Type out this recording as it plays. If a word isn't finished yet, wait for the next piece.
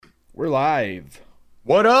We're live.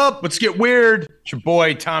 What up? Let's get weird. It's your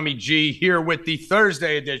boy Tommy G here with the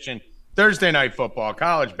Thursday edition. Thursday night football,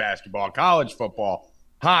 college basketball, college football,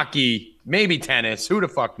 hockey, maybe tennis. Who the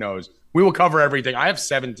fuck knows? We will cover everything. I have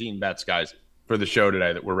 17 bets, guys, for the show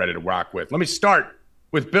today that we're ready to rock with. Let me start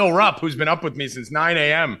with Bill Rupp, who's been up with me since 9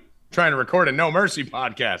 a.m. trying to record a No Mercy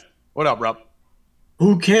podcast. What up, Rupp?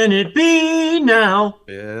 Who can it be now?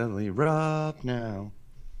 Billy Rupp now.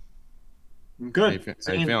 I'm good.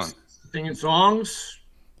 How you feeling? Singing songs,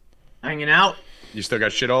 hanging out. You still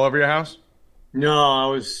got shit all over your house?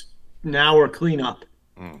 No, now we're clean up.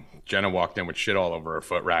 Jenna walked in with shit all over her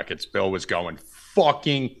foot rackets. Bill was going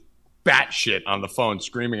fucking batshit on the phone,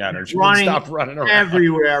 screaming at her. She wouldn't stop running around.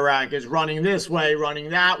 Everywhere, rackets running this way, running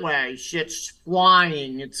that way. Shit's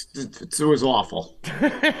flying. It was awful.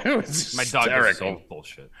 It was My dog is saying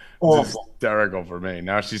bullshit. Awful. Hysterical for me.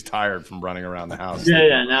 Now she's tired from running around the house.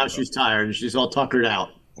 Yeah. Now she's tired and she's all tuckered out.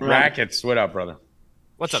 Rackets, what up, brother?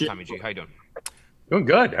 What's up, Tommy G? How you doing? Doing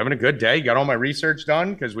good. Having a good day. Got all my research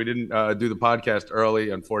done because we didn't do the podcast early.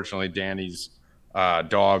 Unfortunately, Danny's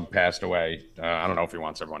dog passed away. I don't know if he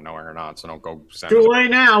wants everyone knowing or not, so don't go send Too late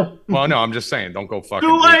now. Well, no, I'm just saying, don't go fucking.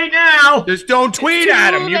 Too late now. Just don't tweet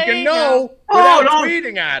at him. You can know without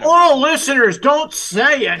tweeting at him. Oh, listeners, don't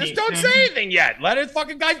say anything. Just don't say anything yet. Let his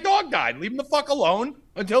fucking guy's dog die. Leave him the fuck alone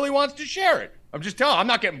until he wants to share it. I'm just telling. I'm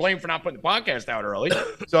not getting blamed for not putting the podcast out early.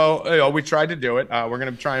 So we tried to do it. We're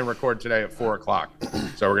gonna try and record today at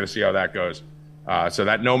 4:00. So we're gonna see how that goes. So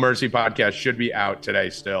that No Mercy podcast should be out today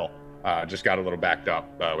still. Just got a little backed up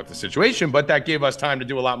with the situation, but that gave us time to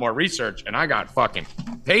do a lot more research, and I got fucking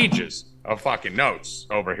pages of fucking notes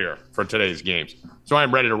over here for today's games. So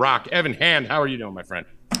I'm ready to rock. Evan Hand, how are you doing, my friend?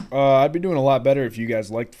 I'd be doing a lot better if you guys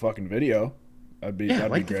liked the fucking video. That'd be like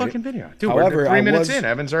great. the fucking video. Dude, However, we're 3 minutes in.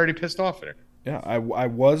 Evan's already pissed off at it. Yeah, I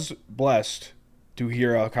was blessed to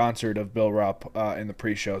hear a concert of Bill Rupp in the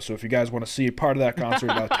pre-show. So if you guys want to see part of that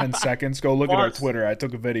concert, about 10 seconds, go look at our Twitter. I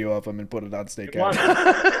took a video of him and put it on Steakhouse.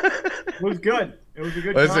 It was good. It was a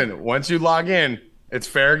good Listen, once you log in, it's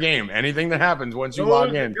fair game. Anything that happens once you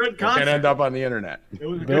log in, it can end up on the internet. It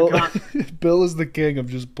was a good concert. Bill is the king of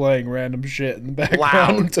just playing random shit in the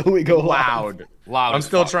background until we go loud. Loud. I'm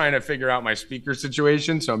still trying to figure out my speaker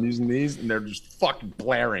situation, so I'm using these, and they're just fucking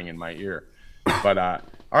blaring in my ear. But all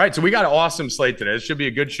right, so we got an awesome slate today. This should be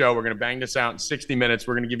a good show. We're going to bang this out in 60 minutes.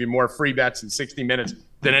 We're going to give you more free bets in 60 minutes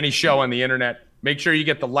than any show on the internet. Make sure you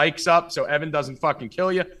get the likes up so Evan doesn't fucking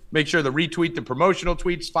kill you. Make sure to retweet the promotional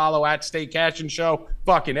tweets. Follow at Stay Cashin' Show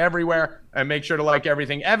fucking everywhere. And make sure to like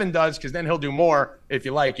everything Evan does, because then he'll do more if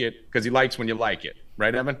you like it, because he likes when you like it.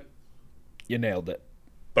 Right, Evan? You nailed it.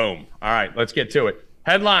 Boom. All right, let's get to it.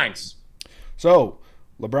 Headlines. So,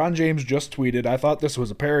 LeBron James just tweeted. I thought this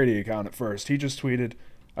was a parody account at first. He just tweeted,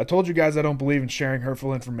 I told you guys I don't believe in sharing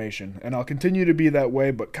hurtful information, and I'll continue to be that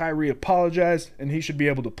way, but Kyrie apologized, and he should be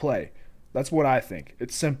able to play. That's what I think.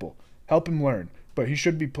 It's simple. Help him learn, but he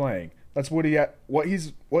should be playing. That's what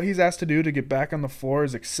he's asked to do to get back on the floor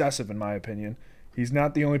is excessive, in my opinion. He's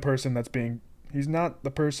not the person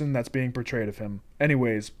that's being portrayed of him.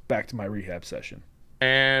 Anyways, back to my rehab session.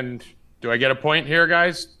 And do I get a point here,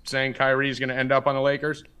 guys, saying Kyrie's going to end up on the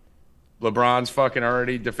Lakers? LeBron's fucking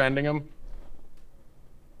already defending him?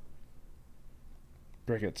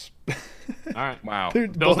 Crickets. All right. Wow.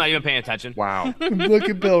 Dude, Bill's not even paying attention. Wow. Look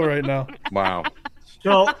at Bill right now. Wow.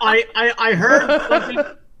 So I heard something.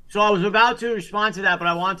 So I was about to respond to that, but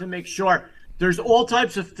I wanted to make sure. There's all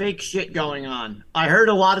types of fake shit going on. I heard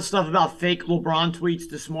a lot of stuff about fake LeBron tweets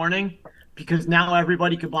this morning because now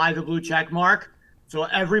everybody can buy the blue check mark. So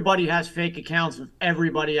everybody has fake accounts of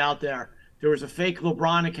everybody out there. There was a fake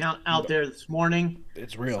LeBron account out there this morning.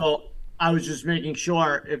 It's real. So I was just making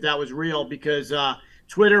sure if that was real because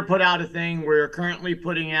Twitter put out a thing. We're currently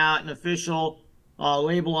putting out an official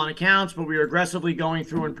label on accounts, but we are aggressively going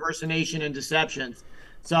through impersonation and deceptions.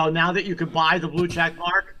 So now that you can buy the blue check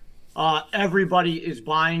mark, everybody is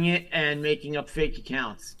buying it and making up fake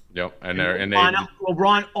accounts. Yep. And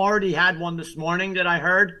LeBron already had one this morning that I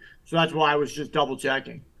heard, so that's why I was just double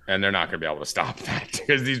checking. And they're not going to be able to stop that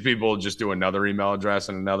because these people just do another email address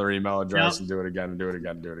and another email address and do it again and do it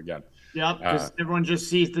again and do it again. Yep, because everyone just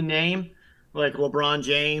sees the name, like LeBron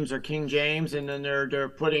James or King James, and then they're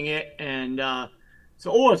putting it and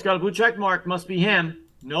it's got a blue check mark, must be him.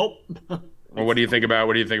 Nope. Well, what do you think about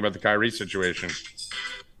the Kyrie situation?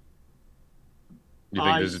 You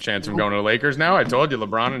think there's a chance of him going to the Lakers now? I told you,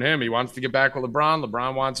 LeBron and him. He wants to get back with LeBron.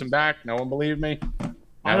 LeBron wants him back. No one believed me.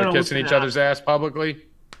 Now they're kissing each other's ass publicly.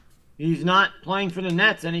 He's not playing for the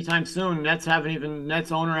Nets anytime soon. Nets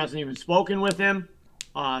owner hasn't even spoken with him.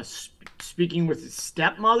 Speaking with his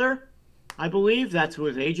stepmother. I believe that's who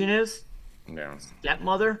his agent is. Yeah.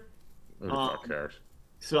 Stepmother. Who the fuck cares?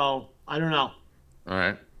 So I don't know. All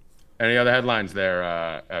right. Any other headlines there,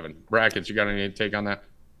 Evan? Brackets, you got any take on that?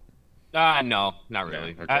 No, not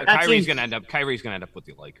really. Yeah, okay. Kyrie's gonna end up with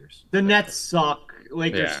the Lakers. The Nets suck.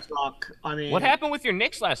 Lakers Yeah. suck. I mean, What happened with your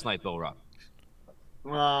Knicks last night, Bill Rupp?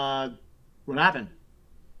 What happened?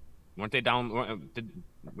 Weren't they down? Didn't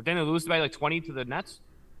they lose by like 20 to the Nets?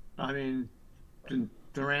 I mean,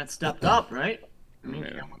 Durant stepped up, right? I mean,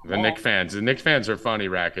 Yeah. The Knicks fans are funny,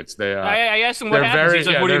 Rackets. They I asked him what they're happened. very He's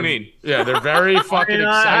like, what do you mean? Yeah, they're very fucking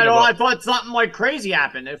excited. I thought something like crazy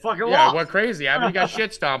happened. It fucking Yeah, lost. what crazy? I mean, you got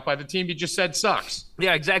shit stomped by the team you just said sucks.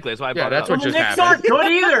 Yeah, exactly. That's why I Yeah, brought that's it up. what The just Knicks happened.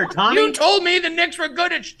 aren't good either, Tommy. You told me the Knicks were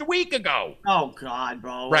good a week ago. Oh God,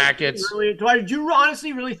 bro. Rackets. Do you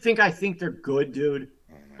honestly really think I think they're good, dude?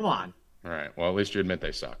 Come on. All right. Well, at least you admit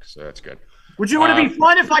they suck, so that's good. Would you want to be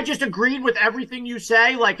fun if I just agreed with everything you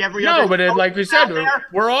say, like every No, other? but like we said, out there?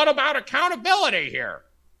 we're all about accountability here.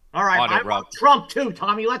 All right, Audit, I Rob. want Trump too,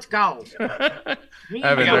 Tommy. Let's go. Evan, I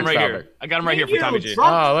got him next right here. topic. I got him right here for You, Tommy G.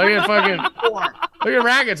 Trump. Oh, look at fucking Four. look at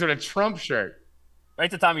Rackets with a Trump shirt.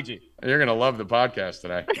 Right to Tommy G. You're gonna love the podcast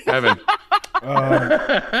today, Evan.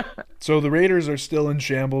 So the Raiders are still in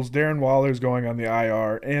shambles. Darren Waller's going on the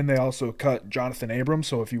IR, and they also cut Jonathan Abrams.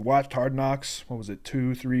 So if you watched Hard Knocks, what was it,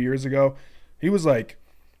 2-3 years ago, he was like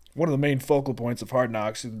one of the main focal points of Hard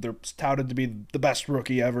Knocks. They're touted to be the best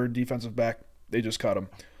rookie ever, defensive back. They just cut him.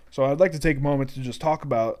 So I'd like to take a moment to just talk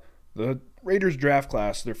about the Raiders draft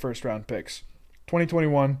class, their first-round picks.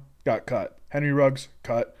 2021 got cut. Henry Ruggs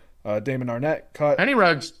cut. Damon Arnett cut. Henry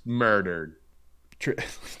Ruggs murdered. True.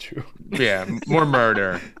 Yeah, more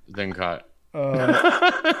murder than cut.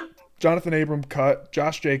 Jonathan Abram cut.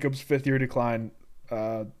 Josh Jacobs, fifth-year decline.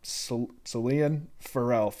 Celian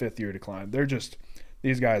Farrell, fifth-year decline. They're just –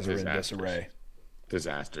 these guys are in disarray.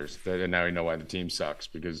 Disasters. And now we know why the team sucks,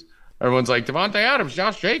 because everyone's like, Devontae Adams,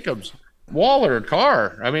 Josh Jacobs, Waller,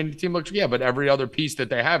 Carr. I mean, the team looks – yeah, but every other piece that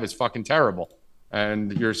they have is fucking terrible.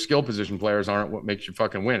 And your skill position players aren't what makes you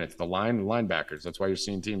fucking win. It's the line and linebackers. That's why you're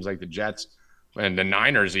seeing teams like the Jets and the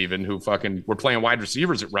Niners even, who fucking were playing wide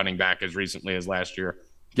receivers at running back as recently as last year,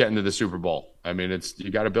 get into the Super Bowl. I mean, it's you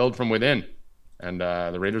got to build from within. And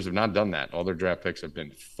the Raiders have not done that. All their draft picks have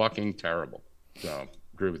been fucking terrible. So,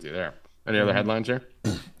 agree with you there. Any other headlines here?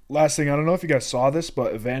 Last thing, I don't know if you guys saw this,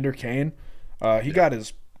 but Evander Kane, he got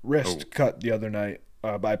his wrist cut the other night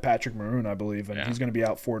by Patrick Maroon, I believe, and he's going to be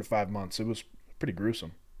out 4 to 5 months. It was pretty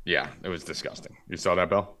gruesome. Yeah, it was disgusting. You saw that,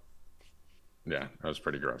 Bill? Yeah, that was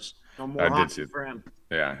pretty gross. No more I did hockey see it. for him.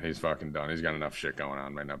 Yeah, he's fucking done. He's got enough shit going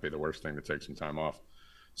on. Might not be the worst thing to take some time off.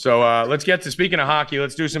 So let's get to, speaking of hockey,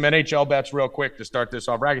 let's do some NHL bets real quick to start this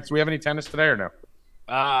off. Rackets, do we have any tennis today or no?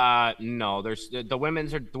 No. There's the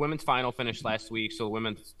women's final finished last week, so the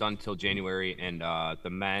women's done till January, and the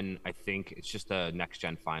men, I think it's just a next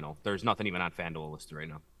gen final. There's nothing even on FanDuel listed right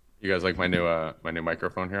now. You guys like my new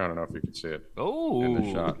microphone here? I don't know if you can see it. In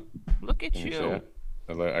the shot. Look at Can you see you. it?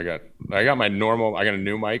 I got my normal. I got a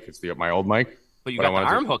new mic. It's my old mic. But you But got I the wanted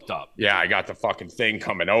to- arm hooked up. Yeah, I got the fucking thing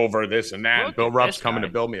coming over, this and that. Look Bill at Rupp's this coming guy.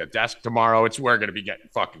 to build me a desk tomorrow. We're going to be getting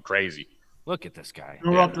fucking crazy. Look at this guy.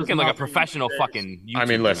 Bill Rupp does Looking like a nothing professional these days. fucking YouTuber I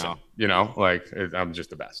mean, listen, now. I'm just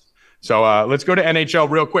the best. So let's go to NHL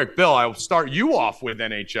real quick. Bill, I'll start you off with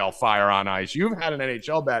NHL Fire on Ice. You've had an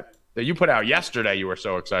NHL bet that you put out yesterday you were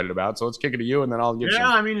so excited about. So let's kick it to you, and then I'll give Yeah,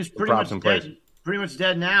 some. I mean, it's pretty props much in place. dead. Pretty much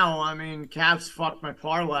dead now. I mean, Cavs fucked my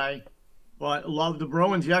parlay, but love the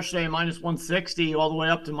Bruins yesterday, -160 all the way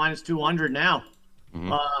up to -200 now.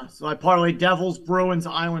 Mm-hmm. So I parlayed Devils, Bruins,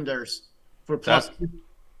 Islanders for plus.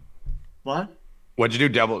 What? What'd you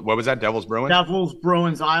do, What was that, Devils Bruins? Devils,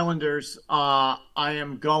 Bruins, Islanders. I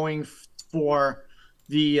am going for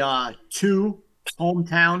the 2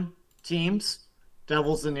 hometown teams,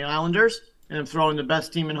 Devils and the Islanders, and I'm throwing the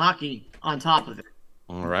best team in hockey on top of it.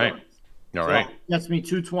 All right. All So right. that's me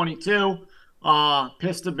 222.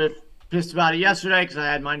 Pissed about it yesterday because I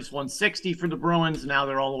had -160 for the Bruins. Now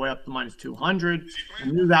they're all the way up to -200. I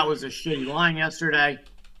knew that was a shitty line yesterday,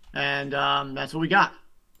 and that's what we got.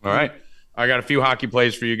 All right. I got a few hockey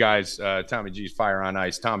plays for you guys. Tommy G's Fire on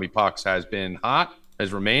Ice. Tommy Pucks has been hot,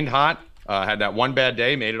 has remained hot. Had that one bad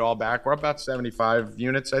day, made it all back. We're up about 75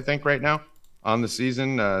 units, I think, right now on the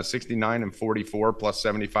season. 69 and 44 plus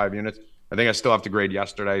 75 units. I think I still have to grade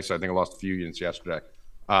yesterday, so I think I lost a few units yesterday.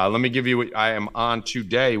 Let me give you what I am on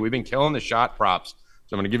today. We've been killing the shot props,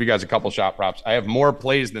 so I'm going to give you guys a couple shot props. I have more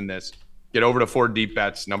plays than this. Get over to 4 Deep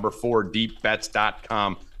Bets, number 4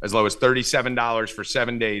 deepbets.com. As low as $37 for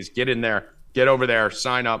 7 days. Get in there, get over there,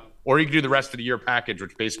 sign up, or you can do the rest of the year package,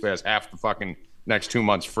 which basically has half the fucking next 2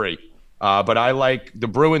 months free. But I like the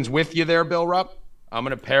Bruins with you there, Bill Rupp. I'm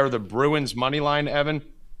going to pair the Bruins money line, Evan,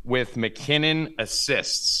 with McKinnon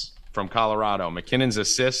assists from Colorado. McKinnon's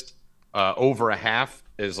assist over a half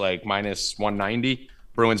is like minus 190.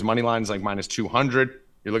 Bruins money line is like minus 200.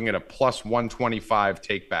 You're looking at a plus 125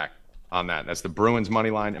 take back on that. That's the Bruins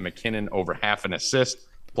money line and McKinnon over half an assist,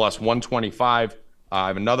 plus 125. I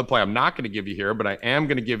have another play I'm not going to give you here, but I am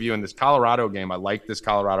going to give you in this Colorado game. I like this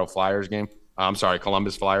Colorado Flyers game.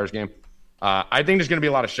 Columbus Flyers game. I think there's going to be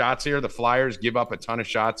a lot of shots here. The Flyers give up a ton of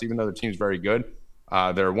shots, even though their team's very good.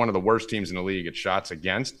 They're one of the worst teams in the league at shots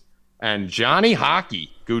against. And Johnny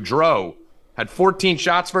Hockey Gaudreau had 14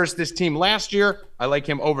 shots versus this team last year. I like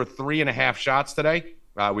him over 3.5 shots today.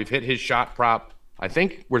 We've hit his shot prop. I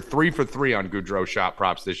think we're 3 for 3 on Gaudreau shot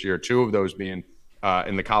props this year, 2 of those being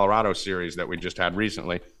in the Colorado series that we just had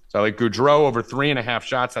recently. So I like Gaudreau over 3.5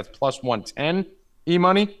 shots. That's plus 110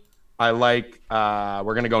 E-money. I like, we're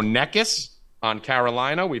going to go Neckis on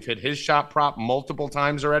Carolina. We've hit his shot prop multiple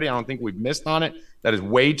times already. I don't think we've missed on it. That is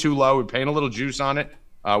way too low. We're paying a little juice on it.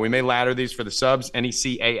 We may ladder these for the subs.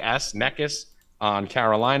 Necas, Neckis on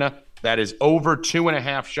Carolina. That is over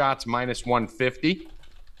 2.5 shots, minus 150.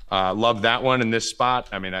 Love that one in this spot.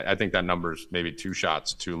 I mean, I think that number's maybe 2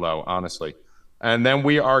 shots too low, honestly. And then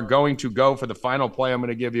we are going to go for the final play I'm going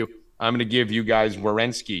to give you. I'm going to give you guys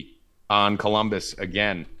Werenski on Columbus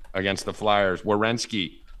again against the Flyers.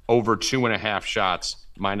 Werenski over 2.5 shots,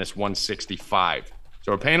 minus 165.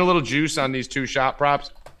 So we're paying a little juice on these 2 shot props,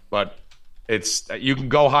 but you can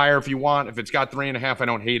go higher if you want. If it's got 3.5, I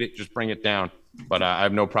don't hate it. Just bring it down. But I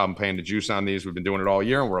have no problem paying the juice on these. We've been doing it all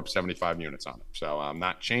year, and we're up 75 units on it. So I'm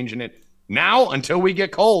not changing it now until we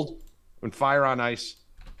get cold. When fire on ice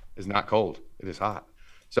is not cold. It is hot.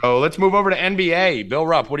 So let's move over to NBA. Bill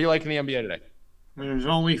Rupp, what do you like in the NBA today? There's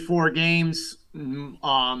only 4 games. None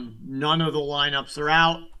of the lineups are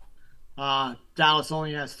out. Dallas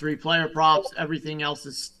only has 3 player props. Everything else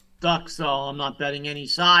is stuck, so I'm not betting any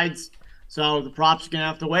sides. So the props are going to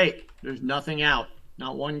have to wait. There's nothing out.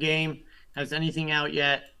 Not one game has anything out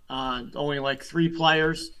yet. Only like 3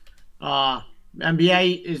 players.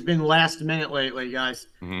 NBA has been last minute lately, guys.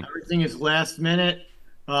 Mm-hmm. Everything is last minute.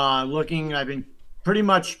 I've been pretty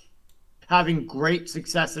much having great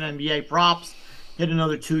success in NBA props. Hit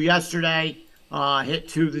another 2 yesterday. Hit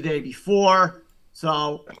 2 the day before.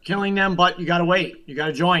 So killing them, but you got to wait. You got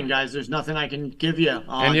to join, guys. There's nothing I can give you.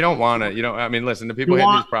 And you don't want to, I mean, listen, the people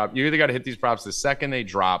hitting these props, you either got to hit these props the second they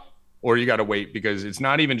drop, or you got to wait, because it's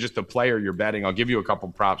not even just the player you're betting. I'll give you a couple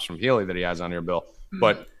props from Healy that he has on here, Bill.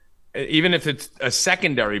 But even if it's a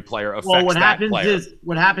secondary player affects that player.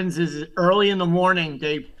 What happens is early in the morning,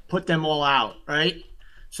 they put them all out, right?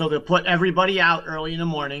 So they'll put everybody out early in the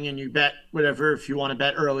morning, and you bet whatever if you want to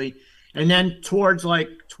bet early. And then towards like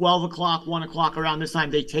 12 o'clock, 1 o'clock around this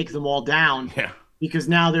time, they take them all down. Yeah. Because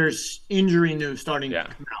now there's injury news starting to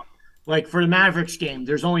come out. Like for the Mavericks game,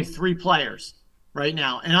 there's only 3 players right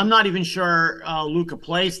now. And I'm not even sure Luka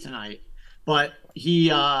plays tonight. But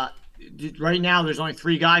he right now there's only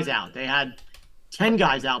 3 guys out. They had 10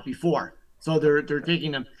 guys out before. So they're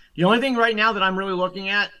taking them. The only thing right now that I'm really looking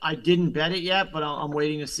at, I didn't bet it yet, but I'm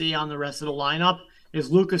waiting to see on the rest of the lineup,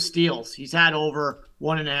 is Luka steals. He's had over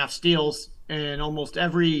 1.5 steals in almost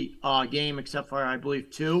every game except for, I believe,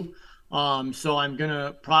 2. So I'm going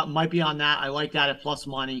to might be on that. I like that at plus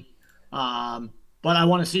money. But I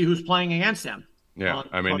want to see who's playing against him. Yeah,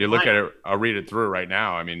 I mean, you look at it, I'll read it through right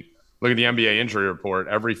now. I mean, look at the NBA injury report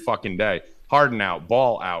every fucking day. Harden out,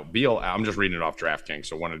 Ball out, Beal out. I'm just reading it off DraftKings,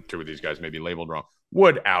 so 1 or 2 of these guys may be labeled wrong.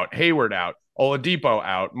 Wood out, Hayward out, Oladipo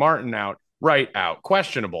out, Martin out, Wright out,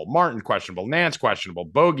 questionable, Martin questionable, Nance questionable,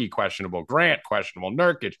 Bogey questionable, Grant questionable,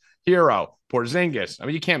 Nurkic, Hero, Porzingis. I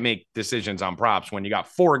mean, you can't make decisions on props when you got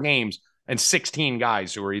 4 games and 16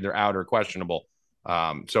 guys who are either out or questionable.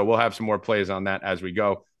 So we'll have some more plays on that as we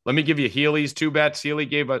go. Let me give you Healy's 2 bets. Healy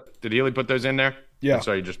did Healy put those in there? Yeah.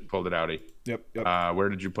 So you just pulled it out. Yep. Where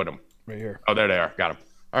did you put them? Right here. Oh, there they are. Got them.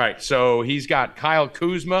 All right. So he's got Kyle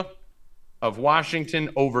Kuzma of Washington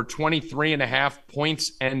over 23.5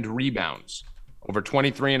 points and rebounds. Over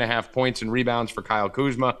 23.5 points and rebounds for Kyle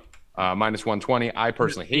Kuzma, minus 120. I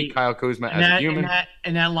personally hate Kyle Kuzma as a human.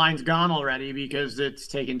 And that line's gone already because it's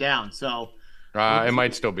taken down. So it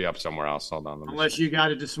might still be up somewhere else. Hold on. Unless you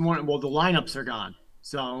got it this morning. Well, the lineups are gone.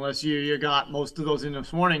 So unless you got most of those in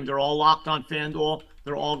this morning, they're all locked on FanDuel.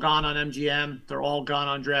 They're all gone on MGM. They're all gone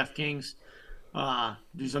on DraftKings.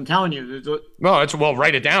 I'm telling you.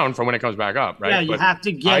 Write it down for when it comes back up, right? Yeah, you have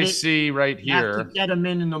to get it. I see right here. You have to get them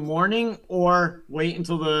in the morning or wait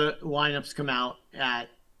until the lineups come out at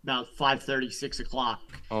about 5:30, 6 o'clock.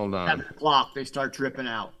 Hold on. 7 o'clock, they start dripping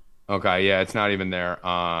out. Okay, yeah, it's not even there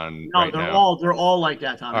on No, right they're now. all like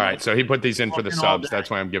that, Tommy. All right, so he put these in for the Fucking all subs. day. That's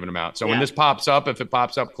why I'm giving them out. So when Yeah. this pops up, if it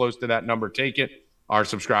pops up close to that number, take it. Our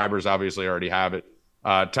subscribers obviously already have it.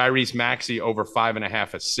 Tyrese Maxey over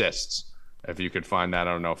 5.5 assists. If you could find that,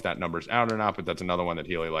 I don't know if that number's out or not, but that's another one that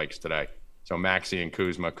Healy likes today. So Maxey and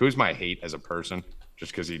Kuzma. Kuzma I hate as a person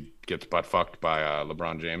just because he gets butt fucked by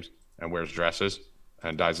LeBron James and wears dresses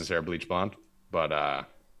and dyes his hair bleach blonde. But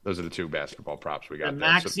those are the two basketball props we got. And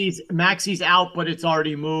there. Maxey's out, but it's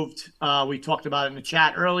already moved. We talked about it in the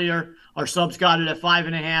chat earlier. Our subs got it at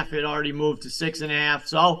 5.5. It already moved to 6.5.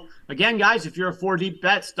 So again, guys, if you're a 4Deep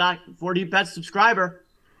Bets subscriber,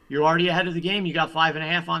 you're already ahead of the game. You got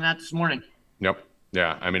 5.5 on that this morning. Yep.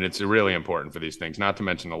 Yeah. I mean, it's really important for these things, not to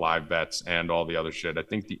mention the live bets and all the other shit. I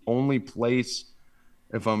think the only place,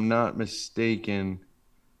 if I'm not mistaken,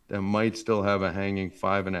 that might still have a hanging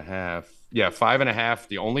 5.5. Yeah, 5.5.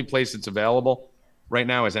 The only place it's available right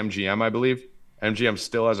now is MGM, I believe. MGM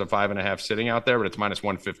still has a 5.5 sitting out there, but it's minus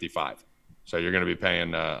 155. So you're going to be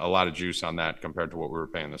paying a lot of juice on that compared to what we were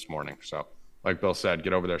paying this morning. So, like Bill said,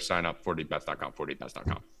 get over there, sign up, 4dbets.com,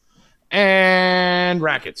 4dbets.com. And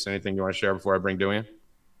rackets. Anything you want to share before I bring Dewey in?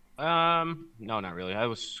 No, not really. I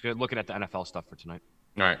was looking at the NFL stuff for tonight.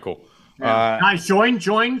 All right, cool. Guys, join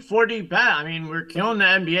 4D Bet. I mean, we're killing the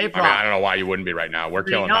NBA. I don't know why you wouldn't be right now. We're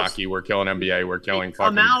killing hockey. We're killing NBA. We're killing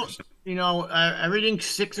fucking. Come out, everything's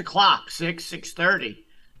 6 o'clock, 6:30,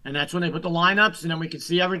 and that's when they put the lineups, and then we can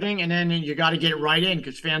see everything, and then you got to get it right in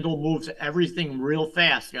because FanDuel moves everything real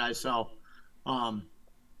fast, guys. So,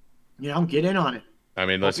 get in on it. I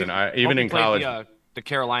mean, listen, even in college. The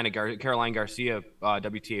Caroline Garcia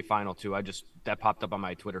WTA final too. That popped up on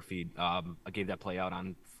my Twitter feed. I gave that play out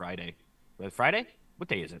on Friday. Friday? What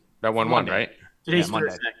day is it? That won, right? Today's Monday.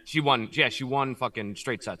 Thursday. She won. Yeah, she won fucking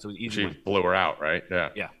straight sets. So it was easy. She win. blew her out, right? Yeah.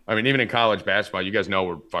 Yeah. I mean, even in college basketball, you guys know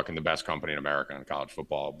we're fucking the best company in America in college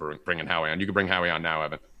football. Bringing Howie on. You can bring Howie on now,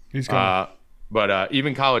 Evan. He's coming. But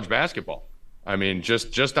even college basketball. I mean,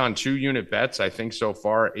 just on 2-unit bets, I think so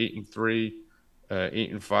far 8-3,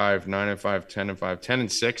 8-5, 9-5, 10-5,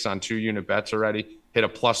 10-6 on 2-unit bets already. Hit a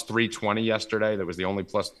plus 320 yesterday. That was the only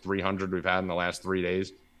plus 300 we've had in the last 3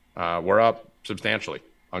 days. We're up substantially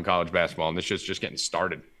on college basketball, and this shit's just getting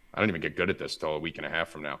started. I don't even get good at this till a week and a half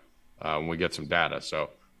from now when we get some data. So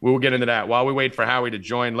we will get into that. While we wait for Howie to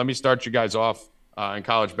join, let me start you guys off in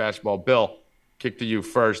college basketball. Bill, kick to you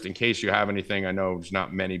first in case you have anything. I know there's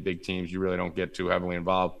not many big teams. You really don't get too heavily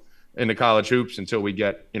involved in the college hoops until we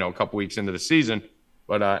get, a couple weeks into the season.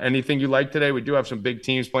 But anything you like today? We do have some big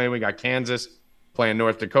teams playing. We got Kansas playing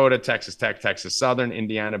North Dakota, Texas Tech, Texas Southern,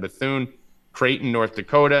 Indiana Bethune, Creighton, North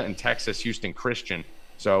Dakota, and Texas Houston Christian.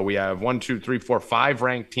 So we have 5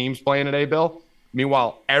 ranked teams playing today, Bill.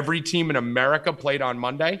 Meanwhile, every team in America played on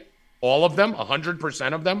Monday. All of them,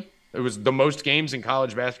 100% of them. It was the most games in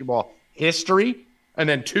college basketball history. And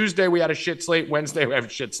then Tuesday we had a shit slate. Wednesday we have a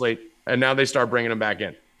shit slate. And now they start bringing them back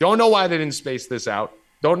in. Don't know why they didn't space this out.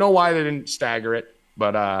 Don't know why they didn't stagger it.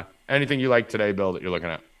 But anything you like today, Bill, that you're looking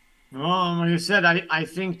at? Like I said, I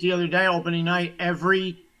think the other day, opening night,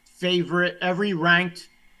 every ranked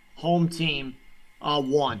home team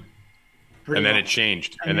won. And then it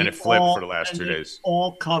changed. And then it flipped for the last 2 days.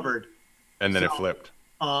 All covered. And then it flipped.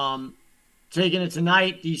 Taking it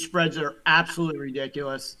tonight, these spreads are absolutely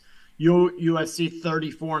ridiculous. USC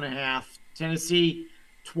 34.5, Tennessee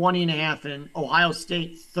 20.5, and Ohio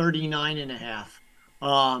State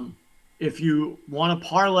 39.5. If you want to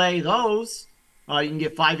parlay those, you can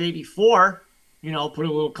get 584. Put a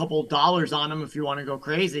little couple dollars on them if you want to go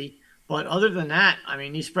crazy. But other than that, I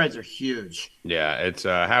mean, these spreads are huge. Yeah, it's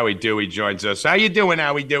Howie Dewey joins us. How you doing,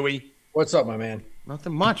 Howie Dewey? What's up, my man?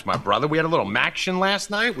 Nothing much, my brother. We had a little maction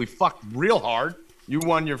last night. We fucked real hard. You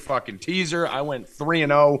won your fucking teaser. I went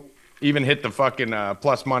 3-0. Even hit the fucking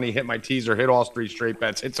plus money, hit my teaser, hit all 3 straight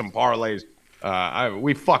bets, hit some parlays.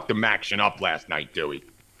 We fucked the maction up last night, Dewey.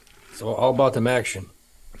 So all about the maction.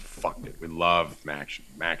 Fucked it. We love maction.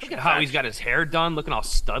 Look at how he's got his hair done, looking all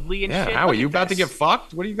studly and shit. Yeah, Howie, you about to get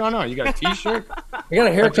fucked? What are you going on? You got a t-shirt? I got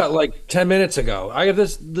a haircut like 10 minutes ago. I have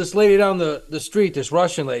this lady down the street, this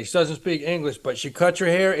Russian lady. She doesn't speak English, but she cuts her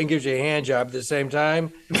hair and gives you a hand job at the same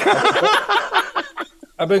time.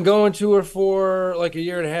 I've been going to her for like a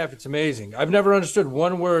year and a half. It's amazing. I've never understood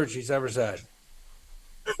one word she's ever said.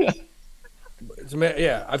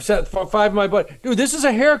 Yeah, I've said 5 in my butt. Dude, this is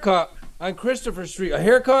a haircut on Christopher Street. A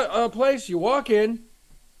haircut place. You walk in,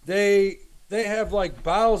 they have like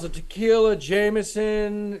bottles of tequila,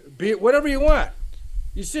 Jameson, beer, whatever you want.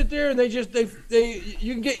 You sit there and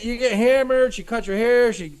you get hammered. She cuts your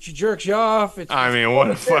hair. She jerks you off.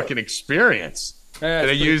 What a fucking experience. Yeah,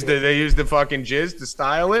 They it's used pretty They used the fucking jizz to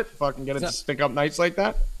style it. Fucking get it to not- stick up nice like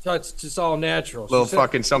that. cool. So it's just all natural. Little She said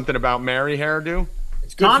fucking something about Mary hairdo.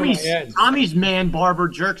 it's good for my Tommy's ends. Tommy's man barber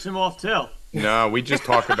jerks him off too. No, we just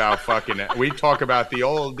talk about fucking. We talk about the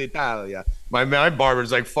old Italia. My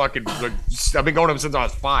barber's like fucking. Like, I've been going to him since I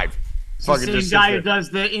was 5. The Fucking same just guy sits who does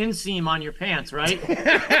the inseam on your pants, right?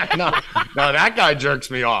 there. No, that guy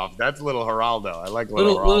jerks me off. That's little Geraldo. I like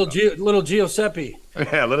little Geraldo. Little Giuseppe.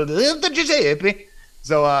 Yeah, little Giuseppe.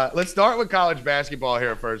 So let's start with college basketball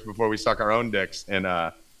here first before we suck our own dicks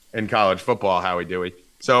in college football. Howie Dewey.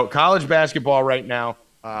 So college basketball right now.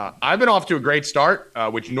 I've been off to a great start,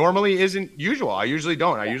 which normally isn't usual. I usually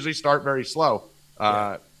don't. I usually start very slow.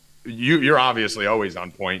 You're obviously always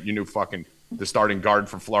on point. You knew fucking the starting guard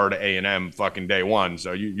for Florida A&M fucking day one,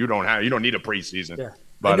 so you don't need a preseason. Yeah.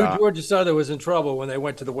 But I knew Georgia Southern was in trouble when they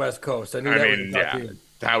went to the West Coast. I knew that was a tough team.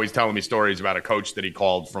 Howie's telling me stories about a coach that he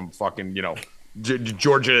called from fucking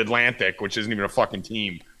Georgia Atlantic, which isn't even a fucking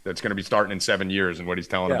team that's going to be starting in 7 years, and what he's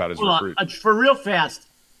telling about his recruit. For real fast,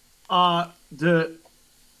 the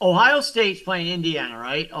Ohio State's playing Indiana,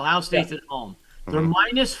 right? Ohio State's at home. They're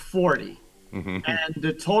minus 40, and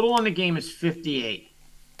the total on the game is 58.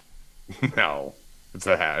 No, it's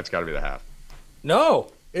a half. It's got to be the half.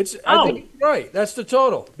 No, I think you're right. That's the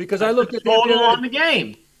total because I looked at the total on the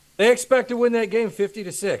game. They expect to win that game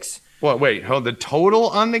 50-6. Well, wait, hold the total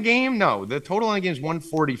on the game? No, the total on the game is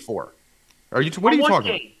 144. What are you talking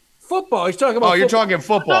about? Football. He's talking about. Oh, you're talking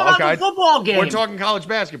football. No, Okay, the football game. We're talking college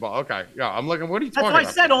basketball. Okay, yeah, I'm looking. What are you That's talking why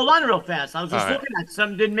about? I said hold on real fast. I was just All right. looking at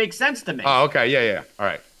something didn't make sense to me. Oh, okay, yeah. All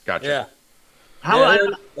right, gotcha.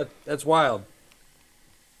 Yeah. That's wild.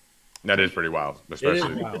 That is pretty wild, It is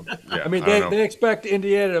especially. wild. Yeah, I mean, don't know. they expect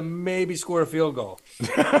Indiana to maybe score a field goal.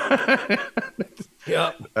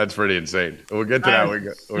 Yeah. That's pretty insane. We'll get to That that.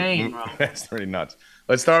 is insane, bro. That's pretty nuts.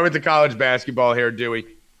 Let's start with the college basketball here, Dewey.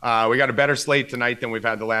 We got a better slate tonight than we've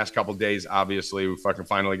had the last couple days. Obviously, we fucking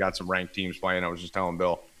finally got some ranked teams playing. I was just telling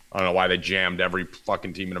Bill, I don't know why they jammed every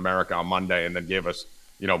fucking team in America on Monday and then gave us,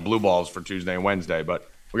 blue balls for Tuesday and Wednesday. But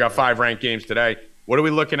we got 5 ranked games today. What are we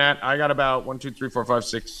looking at? I got about 1, 2, 3, 4, 5,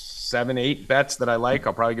 6, 7, 8 bets that I like.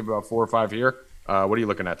 I'll probably give about 4 or 5 here. What are you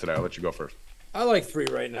looking at today? I'll let you go first. I like 3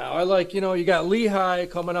 right now. I like, you got Lehigh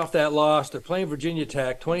coming off that loss. They're playing Virginia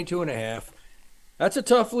Tech, 22.5. That's a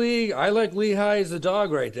tough league. I like Lehigh as the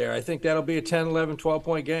dog right there. I think that'll be a 10, 11,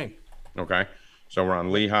 12-point game. Okay. So we're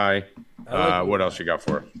on Lehigh. What else you got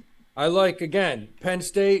for us? I like, again, Penn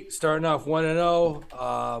State starting off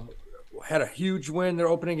 1-0. Had a huge win their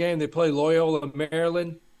opening game. They play Loyola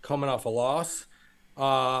Maryland coming off a loss.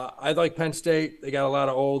 I like Penn State. They got a lot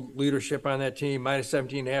of old leadership on that team. Minus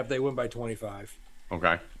 17.5. They win by 25.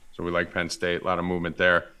 Okay. So we like Penn State. A lot of movement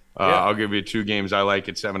there. Yeah. I'll give you 2 games I like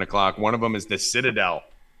at 7 o'clock. One of them is the Citadel.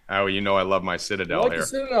 Howie, I love my Citadel You like here. the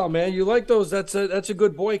Citadel, man. You like those. That's a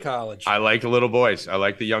good boy college. I like the little boys. I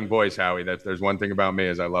like the young boys, Howie. There's one thing about me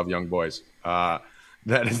is I love young boys.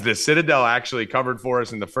 That is the Citadel actually covered for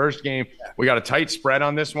us in the first game. We got a tight spread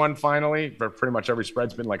on this one finally. But pretty much every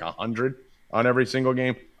spread's been like 100 on every single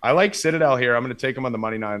game. I like Citadel here. I'm going to take them on the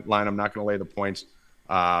money line. I'm not going to lay the points.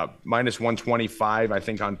 Minus 125, I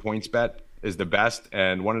think, on points bet is the best.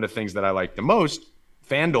 And one of the things that I like the most,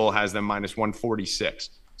 FanDuel has them minus 146.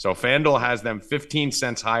 So FanDuel has them 15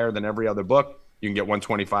 cents higher than every other book. You can get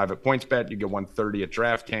 125 at PointsBet. You get 130 at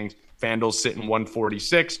DraftKings. FanDuel's sitting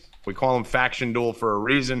 146. We call them Faction Duel for a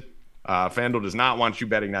reason. FanDuel does not want you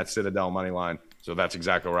betting that Citadel money line. So that's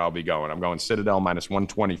exactly where I'll be going. I'm going Citadel minus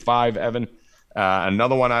 125, Evan.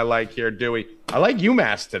 Another one I like here, Dewey. I like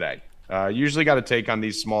UMass today. Usually got to take on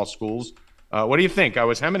these small schools. What do you think? I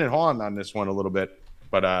was hemming and hawing on this one a little bit,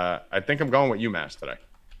 but I think I'm going with UMass today.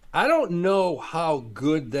 I don't know how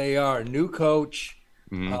good they are. New coach.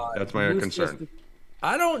 That's my new concern. system.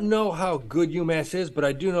 I don't know how good UMass is, but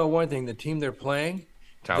I do know one thing: the team they're playing,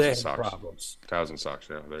 they Towson have sucks. problems. Towson sucks.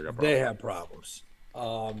 Yeah, they got problems. They have problems.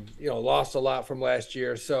 Lost a lot from last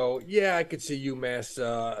year, so yeah, I could see UMass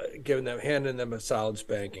handing them a solid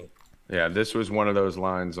spanking. Yeah, this was one of those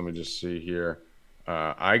lines. Let me just see here.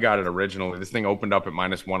 I got it originally. This thing opened up at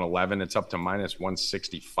minus 111. It's up to minus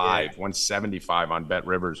 165, 175 on Bet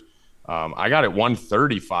Rivers. I got it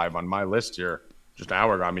 135 on my list here just an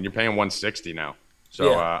hour ago. I mean, you're paying 160 now.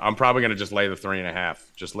 So I'm probably going to just lay the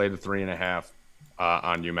 3.5. Just lay the 3.5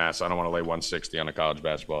 on UMass. I don't want to lay 160 on a college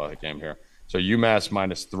basketball game here. So UMass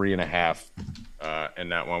minus 3.5 in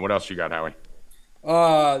that one. What else you got, Howie? The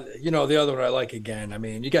other one I like again. I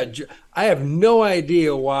mean, I have no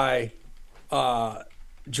idea why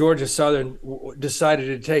Georgia Southern decided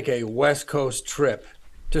to take a West Coast trip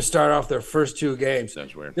to start off their first 2 games.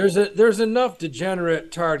 That's weird. There's enough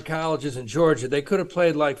degenerate tard colleges in Georgia. They could have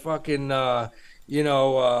played like fucking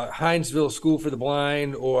Hinesville School for the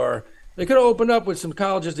Blind, or they could have opened up with some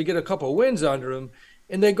colleges to get a couple of wins under them.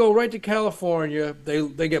 And they go right to California.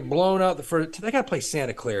 They get blown out the first. They got to play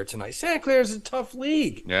Santa Clara tonight. Santa Clara is a tough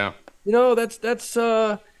league. Yeah. That's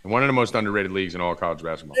one of the most underrated leagues in all college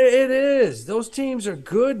basketball. It is. Those teams are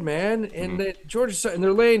good, man. And Georgia, and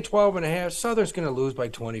they're laying 12.5. Southern's going to lose by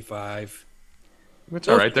 25. It's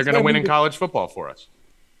all right. They're going to win in college football for us.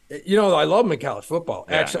 I love them in college football.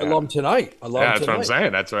 Yeah, Actually, I love them tonight. That's what I'm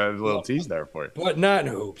saying. That's why I have a little tease there for you. But not in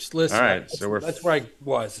hoops. Listen, all right, that's where I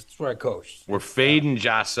was. That's where I coached. We're fading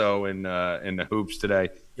Jasso in the hoops today.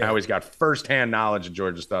 Yeah. Now he's got firsthand knowledge of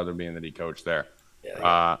Georgia Southern, being that he coached there.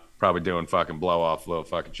 Yeah. Probably doing fucking blow off little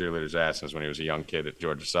fucking cheerleaders' asses when he was a young kid at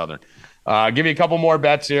Georgia Southern. Give you a couple more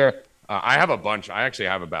bets here. I have a bunch. I actually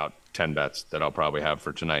have about 10 bets that I'll probably have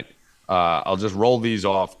for tonight. I'll just roll these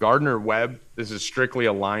off. Gardner Webb. This is strictly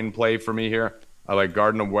a line play for me here. I like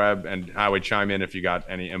Gardner Webb, and I would chime in if you got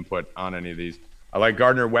any input on any of these. I like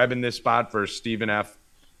Gardner Webb in this spot versus Stephen F.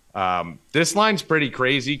 This line's pretty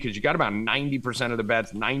crazy because you got about 90% of the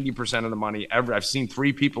bets, 90% of the money ever. I've seen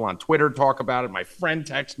 3 people on Twitter talk about it. My friend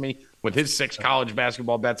texted me with his 6 college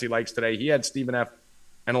basketball bets he likes today. He had Stephen F.,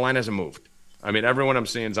 and the line hasn't moved. I mean, everyone I'm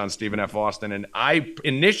seeing is on Stephen F. Austin, and I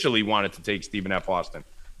initially wanted to take Stephen F. Austin.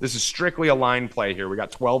 This is strictly a line play here. We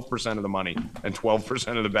got 12% of the money and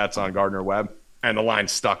 12% of the bets on Gardner Webb, and the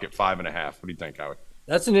line's stuck at 5.5. What do you think, Howard?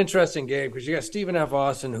 That's an interesting game because you got Stephen F.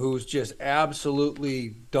 Austin, who's just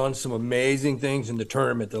absolutely done some amazing things in the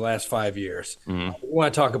tournament the last 5 years. Mm-hmm. We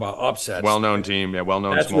want to talk about upsets. Well-known team,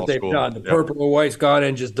 well-known That's small what they've school. done. The purple and white's gone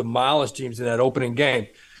and just demolished teams in that opening game.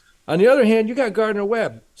 On the other hand, you got Gardner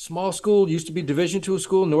Webb, small school, used to be Division II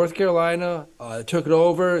school, North Carolina, took it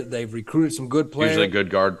over. They've recruited some good players. Usually good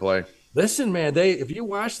guard play. Listen, man, if you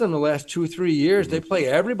watch them the last 2-3 years, they play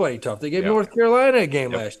everybody tough. They gave North Carolina a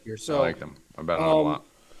game last year. So I like them. I bet on them a lot.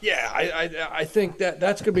 Yeah, I think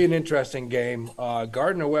that's going to be an interesting game.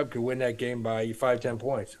 Gardner Webb could win that game by 5-10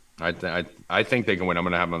 points. I think they can win. I'm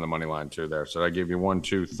going to have them on the money line too there. So I give you 1,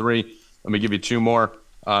 2, 3. Let me give you 2 more.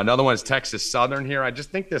 Another one is Texas Southern here. I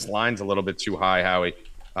just think this line's a little bit too high, Howie,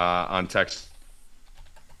 on Texas.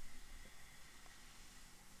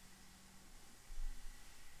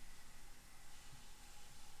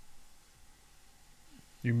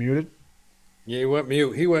 You muted? Yeah, he went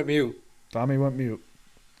mute. Tommy went mute.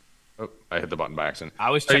 Oh, I hit the button by accident.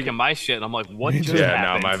 I was checking my shit, and I'm like, what just Yeah,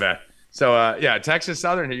 happened? no, my bad. So, Texas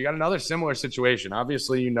Southern here. You got another similar situation.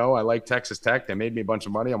 Obviously, I like Texas Tech. They made me a bunch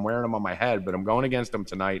of money. I'm wearing them on my head, but I'm going against them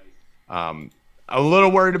tonight. A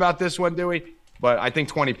little worried about this one, Dewey, but I think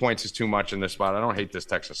 20 points is too much in this spot. I don't hate this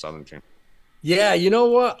Texas Southern team. Yeah, you know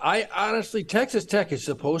what? I honestly, Texas Tech is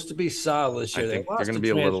supposed to be solid this year. I think they're going to be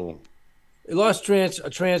a little. They lost a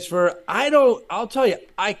transfer. I'll tell you,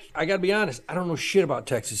 I got to be honest. I don't know shit about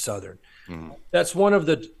Texas Southern. Mm-hmm. That's one of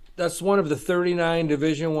the 39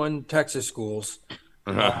 Division I Texas schools.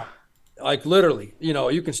 Like literally,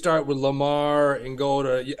 you can start with Lamar and go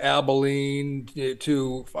to Abilene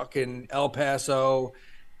to fucking El Paso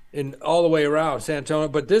and all the way around San Antonio.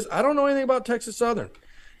 But I don't know anything about Texas Southern.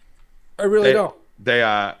 I really don't.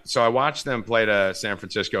 So I watched them play the San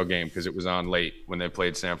Francisco game because it was on late when they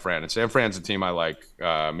played San Fran. And San Fran's a team I like.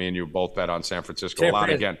 Me and you both bet on San Francisco a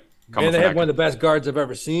lot again. And they had one of the best guards I've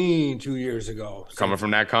ever seen 2 years ago. Coming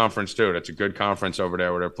from that conference, too. That's a good conference over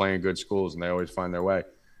there where they're playing good schools, and they always find their way.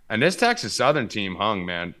 And this Texas Southern team hung,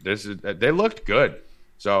 man. They looked good.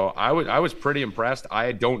 So I was pretty impressed.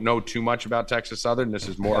 I don't know too much about Texas Southern. This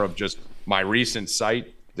is more of just my recent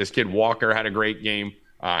sight. This kid Walker had a great game.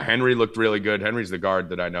 Henry looked really good. Henry's the guard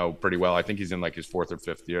that I know pretty well. I think he's in like his 4th or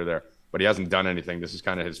 5th year there, but he hasn't done anything. This is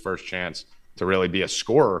kind of his first chance to really be a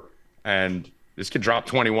scorer. And this kid dropped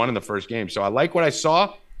 21 in the first game. So I like what I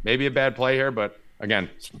saw. Maybe a bad play here, but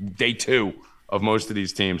again, it's day 2 of most of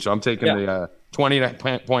these teams. So I'm taking the 20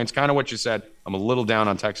 points, kind of what you said. I'm a little down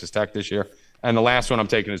on Texas Tech this year. And the last one I'm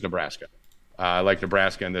taking is Nebraska. I like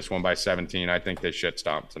Nebraska in this one by 17. I think they shit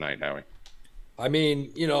stomp tonight, Howie. I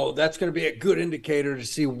mean, that's going to be a good indicator to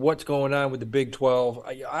see what's going on with the Big 12.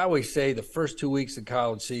 I always say the first 2 weeks of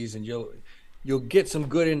college season, you'll get some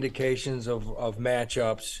good indications of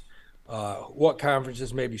matchups, what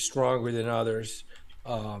conferences may be stronger than others.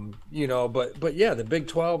 But yeah, the Big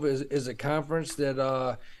 12 is a conference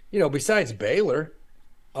that, besides Baylor,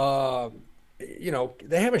 they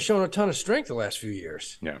haven't shown a ton of strength the last few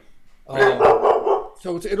years. Yeah.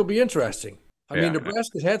 So it'll be interesting. I mean,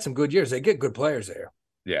 Nebraska's had some good years. They get good players there.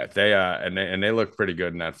 Yeah, they looked pretty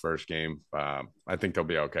good in that first game. I think they'll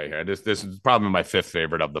be okay here. This is probably my fifth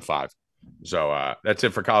favorite of the five. So that's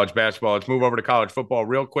it for college basketball. Let's move over to college football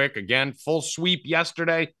real quick. Again, full sweep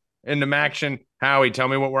yesterday into Maction. Howie, tell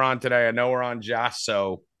me what we're on today. I know we're on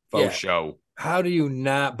Jasso Faux Show. How do you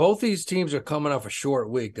not? Both these teams are coming off a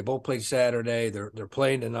short week. They both played Saturday. They're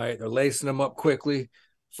playing tonight. They're lacing them up quickly.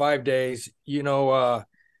 5 days.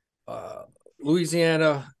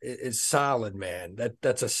 Louisiana is solid, man.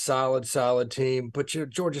 That's a solid team. But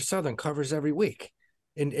Georgia Southern covers every week,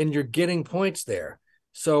 and you're getting points there.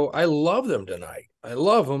 So I love them tonight. I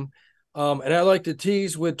love them. And I like to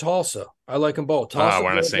tease with Tulsa. I like them both. Tulsa,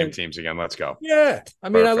 we're on the same teams again. Let's go. Yeah. I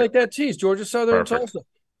mean, I like that tease. Georgia Southern and Tulsa.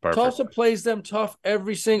 Perfect. Tulsa plays them tough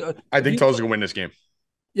every single. I think Tulsa can win this game.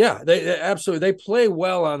 Yeah, they absolutely. They play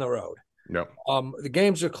well on the road. No. The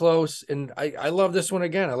games are close, and I love this one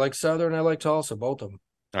again. I like Southern. I like Tulsa, both of them.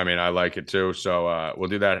 I mean, I like it too. So we'll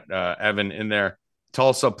do that. Evan in there.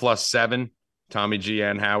 Tulsa +7. Tommy G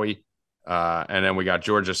and Howie. And then we got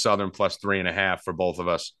Georgia Southern +3.5 for both of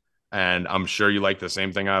us. And I'm sure you like the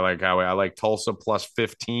same thing I like, Howie. I like Tulsa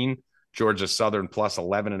 +15. Georgia Southern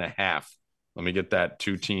 +11.5. Let me get that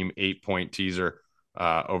 2-team 8-point teaser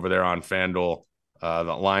over there on FanDuel. The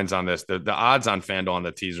lines on this, the odds on FanDuel on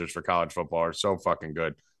the teasers for college football are so fucking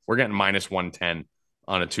good. We're getting -110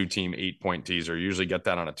 on a 2-team 8-point teaser. You usually get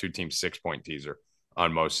that on a 2-team 6-point teaser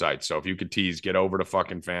on most sites. So if you could tease, get over to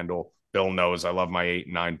fucking FanDuel. Bill knows I love my 8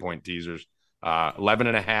 and 9-point teasers.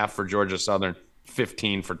 11.5 for Georgia Southern,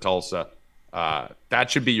 15 for Tulsa.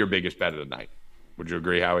 That should be your biggest bet of the night. Would you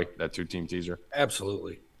agree, Howie? That 2-team teaser?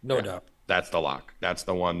 Absolutely, no doubt. That's the lock. That's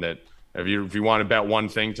the one that if you want to bet one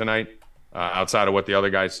thing tonight, outside of what the other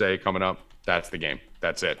guys say coming up, that's the game.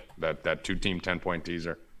 That's it. That 2-team 10-point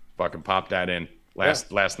teaser. Fucking pop that in.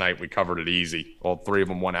 Last night we covered it easy. All 3 of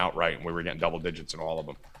them won outright, and we were getting double digits in all of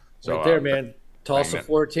them. So right there, man. Tulsa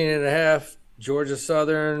 14.5. Georgia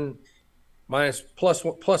Southern plus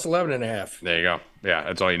 11.5. There you go. Yeah,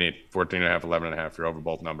 that's all you need. 14.5, 11.5. You're over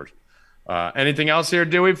both numbers. Anything else here,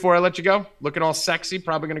 Dewey, before I let you go? Looking all sexy.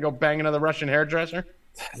 Probably going to go bang another Russian hairdresser.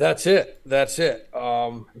 That's it. We've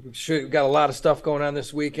got a lot of stuff going on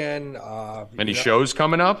this weekend. Any shows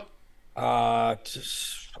coming up?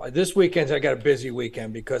 This weekend I got a busy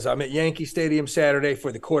weekend because I'm at Yankee Stadium Saturday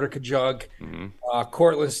for the Quarter Jug. Mm-hmm.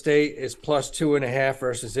 Cortland State is +2.5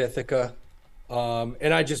 versus Ithaca.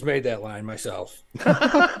 And I just made that line myself.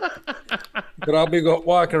 But I'll be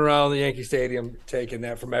walking around the Yankee Stadium taking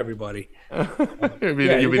that from everybody. You'll be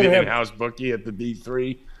the in-house bookie at the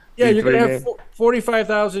D3. Yeah, you're going to have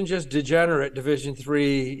 45,000 just degenerate Division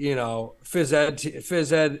III,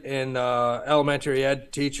 phys ed and elementary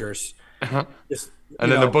ed teachers. Uh-huh.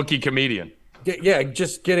 And then the bookie comedian.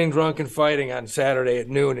 Just getting drunk and fighting on Saturday at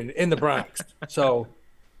noon in the Bronx. So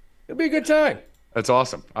it'll be a good time. That's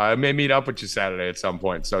awesome. I may meet up with you Saturday at some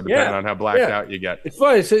point. So depending on how blacked out you get. It's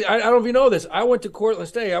funny. So I don't know if you know this. I went to Cortland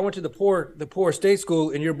State. I went to the poor state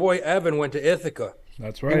school, and your boy Evan went to Ithaca.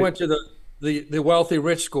 That's right. He went to the wealthy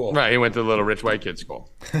rich school. Right. He went to the little rich white kid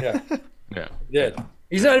school. Yeah. Yeah. Yeah.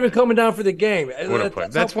 He's not even coming down for the game.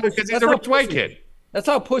 That's because he's a rich white kid. That's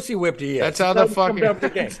how pussy whipped he is. That's how the fucking.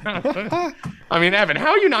 I mean, Evan,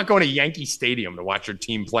 how are you not going to Yankee Stadium to watch your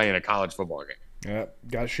team play in a college football game? Yeah,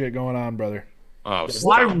 got shit going on, brother. Oh,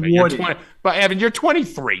 why would you? But Evan, you're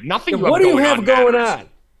 23. Nothing. What do you have going on?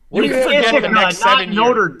 You can forget the next 7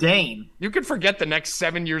 Notre Dame. You can forget the next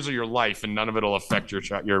 7 years of your life, and none of it will affect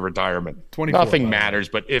your retirement. 24. Nothing matters,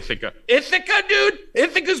 but Ithaca, dude.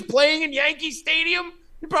 Ithaca's playing in Yankee Stadium.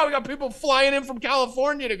 You probably got people flying in from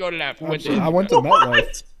California to go to that. I went to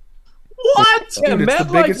MetLife. What? Dude, it's the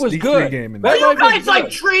biggest was D3 good. game in Are there. you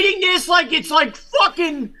guys treating this like it's like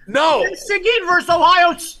fucking Michigan versus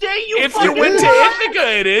Ohio State? If you went to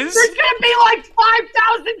Ithaca, it is. There's gonna be like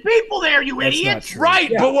 5,000 people there, you That's idiots! not true.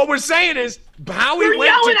 Right, but what we're saying is how You're he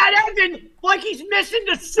went yelling to, at Evan like he's missing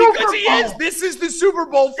the Super because he Bowl. is. This is the Super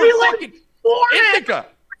Bowl for He lives fucking for it. Ithaca.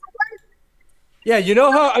 Yeah, you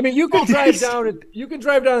know how? I mean, you can drive down. You can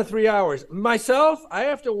drive down in 3 hours. Myself, I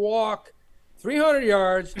have to walk 300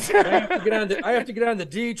 yards. I have to get on the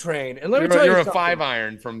D train. And let me tell you You're something. a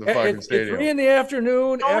 5-iron from the fucking At stadium. 3 in the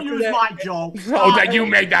afternoon. Don't after use that, my joke. Oh, that you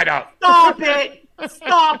made that up. Stop it!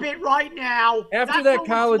 Stop it right now. After That's that a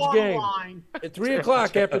college long game. line. At 3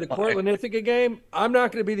 o'clock after the Cortland Ithaca game, I'm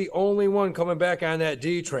not going to be the only one coming back on that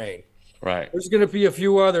D train. Right. There's going to be a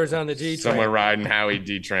few others on the D train. Someone riding Howie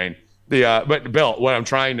D train. But Bill, what I'm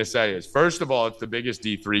trying to say is, first of all, it's the biggest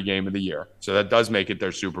D3 game of the year, so that does make it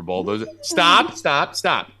their Super Bowl. Stop.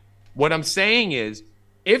 What I'm saying is,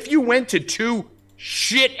 if you went to 2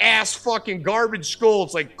 shit ass fucking garbage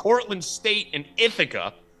schools like Cortland State and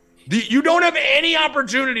Ithaca. You don't have any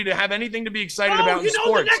opportunity to have anything to be excited about in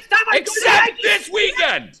sports, the next time I except this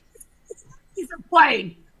weekend. He's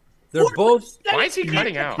playing. They're both. Why is he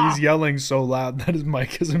cutting out? He's yelling so loud that his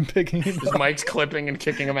mic isn't picking him His up. mic's clipping and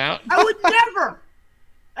kicking him out. I would never.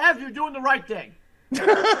 Ev, you're doing the right thing.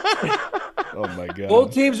 Oh my god.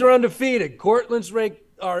 Both teams are undefeated. Cortland's ranked,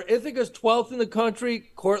 or Ithaca's 12th in the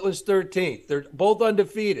country. Cortland's 13th. They're both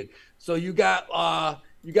undefeated. So you got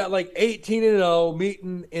like 18-0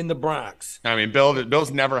 meeting in the Bronx. I mean,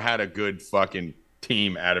 Bill's never had a good fucking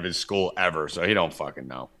team out of his school ever, so he don't fucking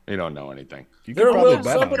know. He don't know anything. You could There probably will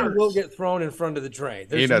bet on somebody it. will get thrown in front of the train.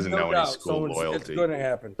 He doesn't know any doubt school someone's- loyalty. It's going to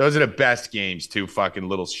happen. Those are the best games, two fucking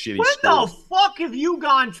little shitty When schools. the fuck have you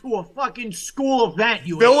gone to a fucking school event?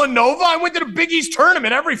 You Villanova? I went to the Big East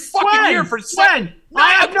tournament every fucking year for when?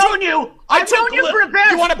 I have known you. I've known you for the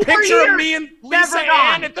past You want a 4 picture years. of me and Lisa Never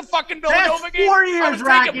gone. Ann at the fucking Villanova Past game? 4 I years, was taking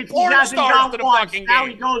Rackets. He porn hasn't stars gone to the once. fucking Now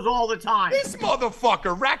he game. goes all the time. This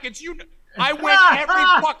motherfucker, Rackets, I went every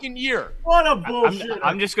fucking year. What a bullshit.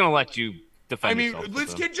 I'm just gonna let you defend I mean, yourself with this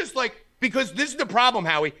them. kid just like, because this is the problem,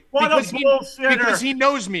 Howie. What a bullshitter. Because he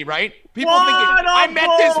knows me, right? People What think a I met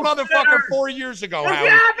this bullshitter. motherfucker 4 years ago, If Howie. you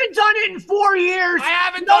haven't done it in 4 years, I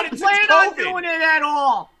haven't don't done it since plan on COVID. doing it at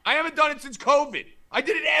all. I haven't done it since COVID. I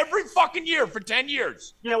did it every fucking year for 10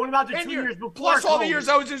 years. Yeah, what about the 10 2 years. years before Plus all the COVID? years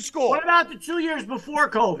I was in school. What about the 2 years before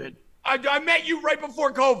COVID? I met you right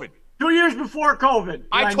before COVID. 2 years before COVID.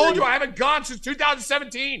 I told you I I haven't gone since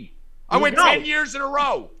 2017. I You went know. 10 years in a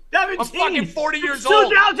row. 17. I'm fucking 40 years It's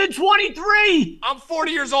old. 2023. I'm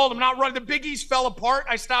 40 years old. I'm not running. The Big East fell apart.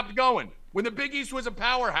 I stopped going. When the Big East was a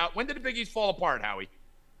powerhouse. When did the Big East fall apart, Howie?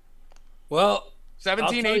 Well, 17,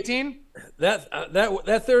 I'll tell you- 18?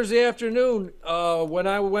 that Thursday afternoon, when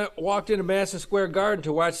I walked into Madison Square Garden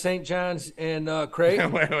to watch St. John's and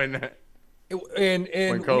Creighton, and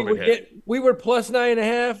COVID hit. we were plus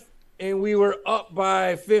 9.5, and we were up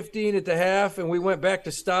by 15 at the half, and we went back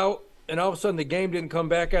to Stout, and all of a sudden the game didn't come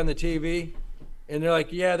back on the TV, and they're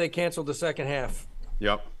like, yeah, they canceled the second half.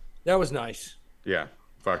 Yep. That was nice. Yeah.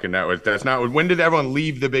 Fucking that's not. When did everyone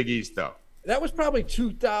leave the Big East, though? That was probably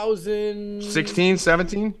 2000. 16,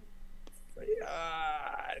 17?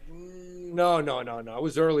 No. It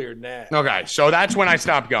was earlier than that. Okay, so that's when I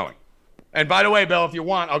stopped going. And by the way, Bill, if you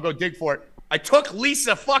want, I'll go dig for it. I took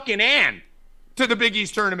Lisa fucking Ann to the Big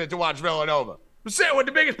East tournament to watch Villanova. I'm sitting with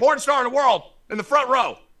the biggest porn star in the world in the front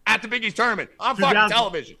row at the Big East tournament on fucking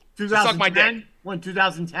television. So suck my dick. 2010? When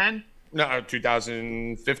 2010? No,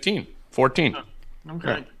 2015, 14.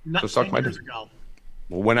 Okay. So suck 10 my years dick. ago.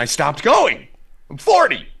 Well, when I stopped going, I'm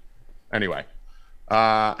 40. Anyway,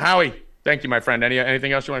 Howie, thank you, my friend.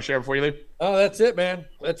 Anything else you want to share before you leave? Oh, that's it, man.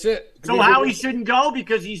 That's it. So Howie shouldn't go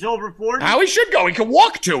because he's over 40? Howie should go. He can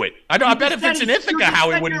walk to it. I You bet just if it's said in you Ithaca, just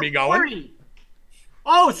Howie said wouldn't you're be going. 40.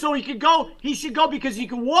 Oh, so he could go. He should go because he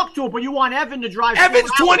can walk to it, but you want Evan to drive. Evan's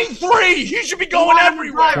 4 hours. 23. He should be You going want him to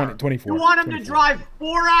everywhere. drive- 24. You want him to 24. drive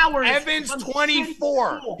 4 hours. Evan's from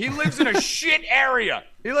 24. school. He lives in a shit area.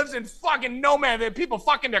 He lives in fucking no man. There are people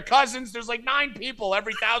fucking their cousins. There's like 9 people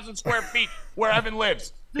every 1,000 square feet where Evan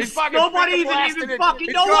lives. He's fucking Nobody finger blasted even it. fucking-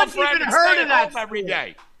 His no one's girlfriend even and heard stay of at that home every school.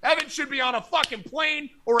 day. Evan should be on a fucking plane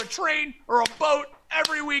or a train or a boat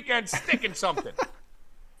every weekend sticking something.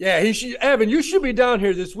 Yeah, he should. Evan, you should be down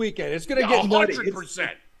here this weekend. It's gonna get nutty. 100%.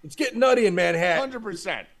 It's getting nutty in Manhattan.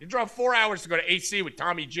 100%. You drove 4 hours to go to AC with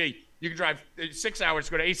Tommy G. You can drive 6 hours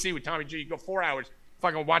to go to AC with Tommy G. You go 4 hours,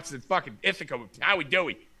 fucking watch the fucking Ithaca with Howie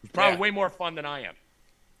Dewey. It's probably way more fun than I am.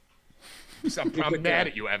 So I'm mad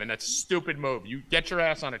at you, Evan. That's a stupid move. You get your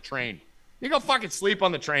ass on a train. You go fucking sleep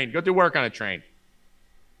on the train. Go do work on a train.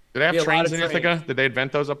 Do they have Yeah, a lot trains of in trains. Ithaca? Did they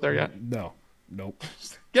invent those up there yet? No. Nope.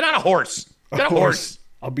 Get on a horse. Get a horse.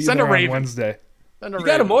 I'll be Send there a on raven. Wednesday. Send You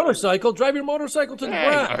got a raven. motorcycle. Drive your motorcycle to the Hey,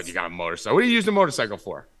 Bronx. you got a motorcycle. What do you use a motorcycle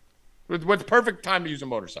for? What's the perfect time to use a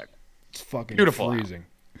motorcycle? It's fucking Beautiful out. freezing.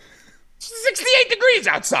 68 degrees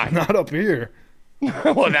outside. Not up here.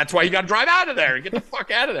 Well, that's why you got to drive out of there and get the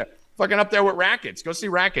fuck out of there. Fucking up there with Rackets. Go see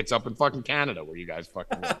Rackets up in fucking Canada where you guys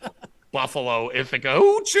fucking live. Buffalo, Ithaca.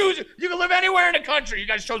 Who chooses? You can live anywhere in the country. You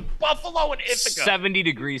guys chose Buffalo and Ithaca. 70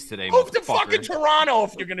 degrees today, Move to motherfucker. fucking Toronto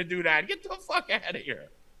if you're going to do that. Get the fuck out of here.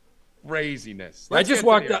 Craziness. I Let's just get to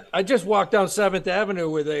walked. the- I just walked down 7th Avenue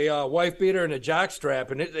with a wife beater and a jock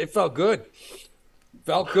strap, and it felt good.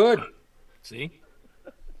 Felt good. See?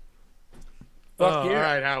 Fuck yeah. All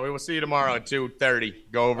right, Howie. We'll see you tomorrow at 2:30.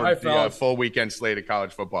 Go over All right, the fellas. full weekend slate of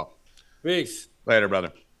college football. Peace. Later,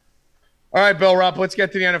 brother. All right, Bill Rupp, let's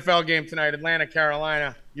get to the NFL game tonight. Atlanta,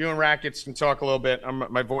 Carolina. You and Rackets can talk a little bit.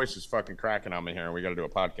 My voice is fucking cracking on me here. We got to do a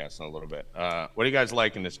podcast in a little bit. What do you guys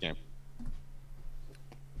like in this game?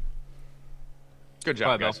 Good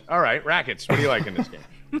job, guys. All right, Rackets, what do you like in this game?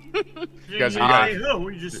 You guys, who?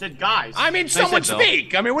 You just said guys. I mean, someone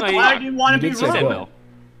speak. I mean, what the fuck? I didn't want to be rude.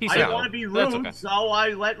 I didn't want to be rude, so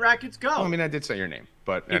I let Rackets go. Well, I mean, I did say your name,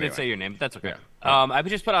 but you did say your name, but that's okay. Yeah. I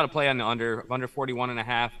just put out a play on the under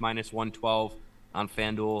 41.5 minus 112 on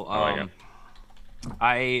FanDuel.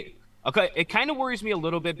 It kind of worries me a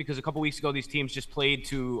little bit because a couple weeks ago these teams just played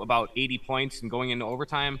to about 80 points and going into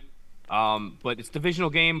overtime. But it's divisional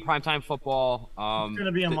game, primetime football. It's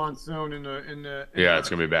gonna be a monsoon in the. It's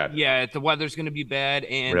gonna be bad. Yeah, the weather's gonna be bad,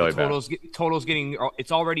 and really the totals getting.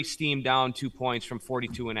 It's already steamed down 2 points from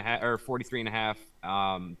 42.5 or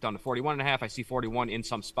 43.5 down to 41.5. I see 41 in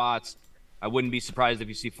some spots. I wouldn't be surprised if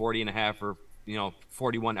you see 40.5 or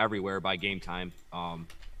 41 everywhere by game time.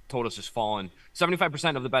 Totals just falling.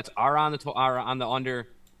 75% of the bets are on the under,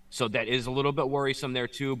 so that is a little bit worrisome there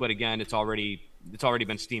too. But again, it's already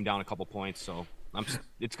been steamed down a couple points, so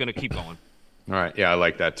it's going to keep going. All right. Yeah, I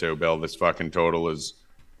like that too, Bill. This fucking total is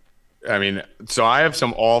 – I mean, so I have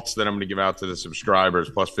some alts that I'm going to give out to the subscribers,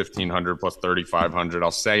 plus 1,500, plus 3,500. I'll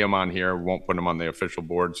say them on here. We won't put them on the official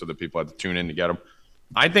board so that people have to tune in to get them.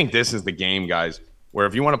 I think this is the game, guys, where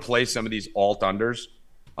if you want to play some of these alt unders,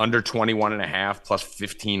 under 21.5 plus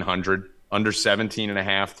 1,500, under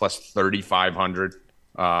 17.5 plus 3,500,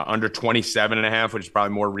 under 27.5, which is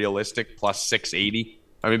probably more realistic, plus 680.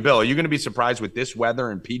 I mean, Bill, are you going to be surprised with this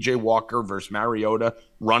weather and PJ Walker versus Mariota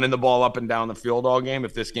running the ball up and down the field all game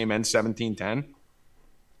if this game ends 17-10?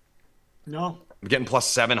 No. I'm getting plus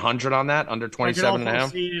 700 on that, under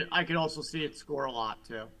 27.5. I could also see it score a lot,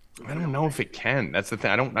 too. I don't know if it can. That's the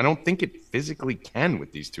thing. I don't think it physically can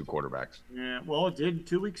with these two quarterbacks. Yeah, well, it did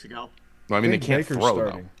 2 weeks ago. Well, I mean, they can't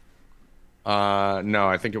throw, though. No,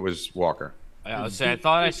 I think it was Walker. I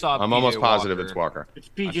thought I saw. I'm almost positive it's Walker. It's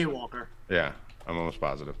PJ Walker. Yeah, I'm almost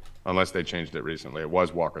positive. Unless they changed it recently. It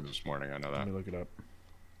was Walker this morning. I know that. Let me look it up.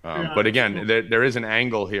 But again, there is an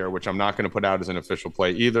angle here, which I'm not going to put out as an official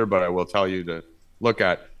play either, but I will tell you to look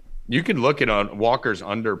at. You can look at Walker's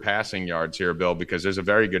under passing yards here, Bill, because there's a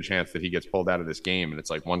very good chance that he gets pulled out of this game, and it's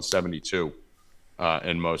like 172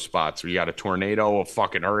 in most spots. You got a tornado, a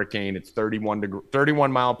fucking hurricane. It's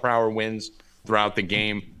 31 mile per hour winds throughout the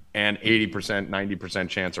game, and 80%, 90%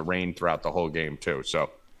 chance of rain throughout the whole game too. So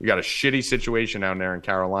you got a shitty situation down there in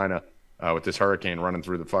Carolina with this hurricane running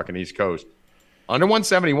through the fucking East Coast. Under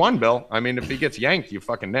 171, Bill. I mean, if he gets yanked, you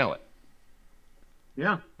fucking nail it.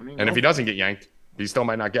 Yeah. And if he doesn't get yanked, he still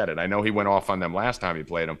might not get it. I know he went off on them last time he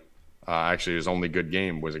played them. Actually, his only good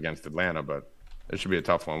game was against Atlanta, but it should be a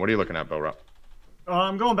tough one. What are you looking at, Bill Rupp?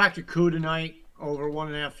 I'm going back to Koo tonight, over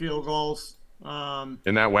 1.5 field goals.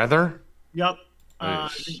 In that weather? Yep. I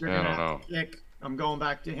think they're I gonna don't know. have to kick. I'm going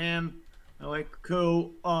back to him. I like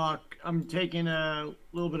Koo. I'm taking a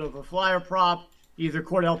little bit of a flyer prop. Either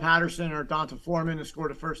Cordell Patterson or Donta Foreman to score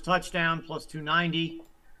the first touchdown, plus 290.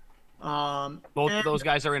 Both of those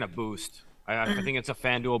guys are in a boost. I think it's a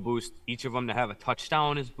FanDuel boost. Each of them to have a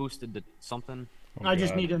touchdown is boosted to something. I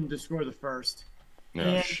just need him to score the first.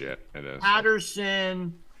 No, shit. It is.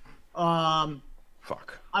 Patterson.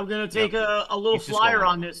 Fuck. I'm going to take a little flyer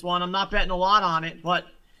on this one. I'm not betting a lot on it, but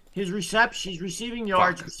his receiving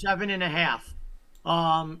yards are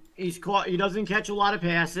 7.5. He doesn't catch a lot of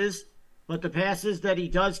passes, but the passes that he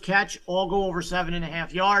does catch all go over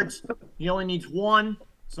 7.5 yards. He only needs one.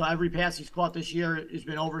 So every pass he's caught this year has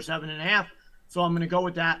been over 7.5. So I'm going to go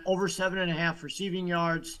with that. Over 7.5 receiving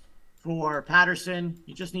yards for Patterson.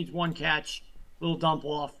 He just needs one catch. Little dump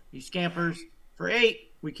off. He scampers for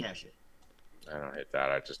 8. We cash it. I don't hate that.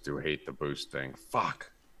 I just do hate the boost thing. Fuck.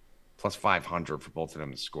 Plus 500 for both of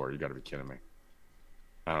them to score. You got to be kidding me.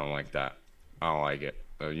 I don't like that. I don't like it.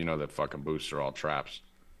 You know that fucking boosts are all traps.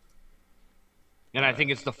 And I think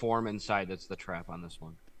it's the Foreman side that's the trap on this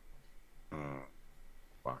one.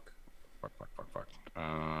 Fuck.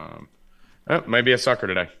 Maybe a sucker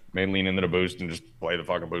today. May lean into the boost and just play the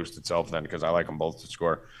fucking boost itself then because I like them both to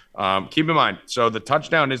score. Keep in mind, so the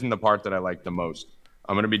touchdown isn't the part that I like the most.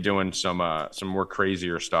 I'm going to be doing some more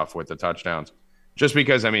crazier stuff with the touchdowns. Just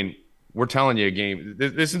because, I mean, we're telling you a game.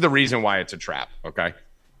 This is the reason why it's a trap, okay?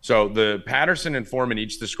 So the Patterson and Foreman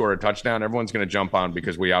each to score a touchdown, everyone's going to jump on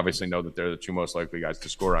because we obviously know that they're the two most likely guys to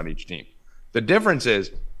score on each team. The difference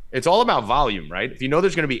is it's all about volume, right? If you know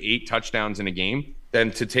there's going to be 8 touchdowns in a game,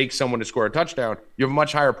 then to take someone to score a touchdown, you have a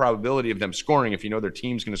much higher probability of them scoring if you know their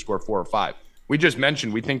team's going to score 4 or 5. We just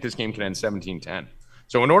mentioned we think this game can end 17-10.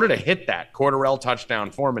 So in order to hit that, Cordarrelle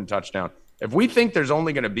touchdown, Foreman touchdown, If we think there's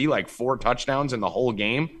only going to be like 4 touchdowns in the whole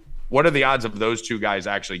game, what are the odds of those 2 guys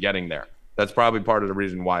actually getting there? That's probably part of the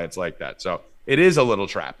reason why it's like that. So it is a little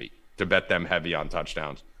trappy to bet them heavy on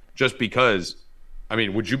touchdowns just because, I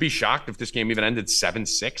mean, would you be shocked if this game even ended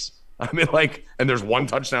 7-6? I mean, like, and there's 1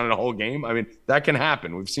 touchdown in the whole game. I mean, that can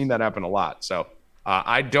happen. We've seen that happen a lot. So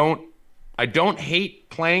I don't hate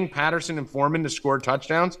playing Patterson and Foreman to score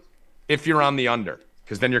touchdowns if you're on the under,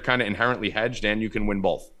 because then you're kind of inherently hedged and you can win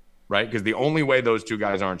both, right? Because the only way those 2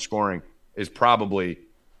 guys aren't scoring is probably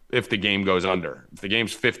if the game goes under. If the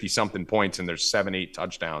game's 50-something points and there's 7-8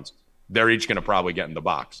 touchdowns, they're each going to probably get in the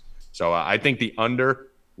box. So I think the under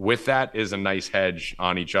with that is a nice hedge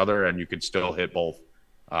on each other, and you could still hit both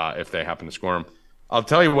if they happen to score them. I'll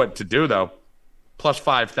tell you what to do, though. Plus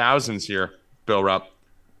 5,000s here, Bill Rupp.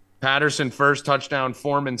 Patterson first touchdown,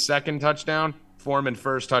 Foreman second touchdown. Foreman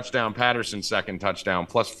first touchdown, Patterson second touchdown,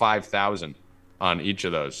 plus 5,000 on each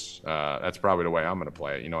of those. That's probably the way I'm going to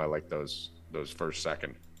play it. You know, I like those first,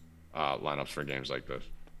 second lineups for games like this.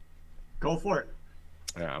 Go for it.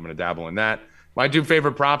 Yeah, I'm going to dabble in that. My 2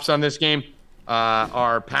 favorite props on this game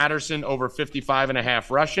are Patterson over 55.5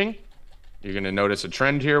 rushing. You're going to notice a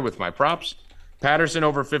trend here with my props. Patterson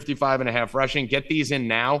over 55.5 rushing. Get these in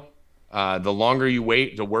now. The longer you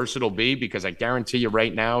wait, the worse it'll be, because I guarantee you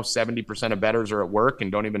right now, 70% of bettors are at work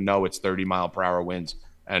and don't even know it's 30-mile-per-hour winds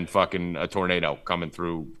and fucking a tornado coming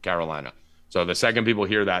through Carolina. So the second people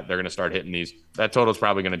hear that, they're going to start hitting these. That total is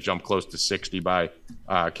probably going to jump close to 60 by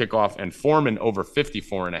kickoff. And Foreman over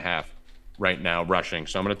 54.5 right now rushing.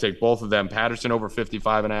 So I'm going to take both of them. Patterson over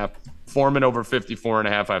 55.5, Foreman over 54.5.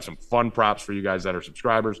 I have some fun props for you guys that are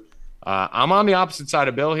subscribers. I'm on the opposite side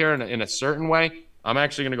of Bill here in a certain way. I'm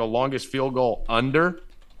actually going to go longest field goal under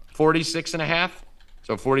 46.5.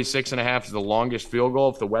 So 46.5 is the longest field goal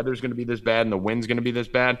if the weather's going to be this bad and the wind's going to be this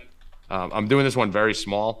bad. I'm doing this one very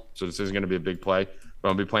small, so this isn't going to be a big play, but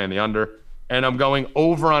I'll be playing the under. And I'm going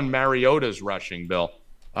over on Mariota's rushing, Bill,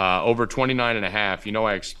 over 29.5. You know,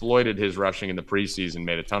 I exploited his rushing in the preseason,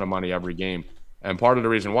 made a ton of money every game. And part of the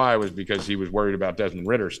reason why was because he was worried about Desmond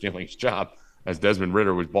Ridder stealing his job, as Desmond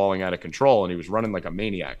Ridder was balling out of control and he was running like a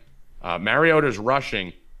maniac. Mariota's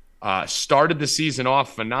rushing started the season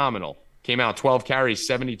off phenomenal. Came out 12 carries,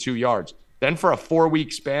 72 yards. Then for a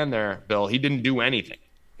 4-week span there, Bill, he didn't do anything.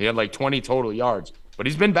 He had like 20 total yards, but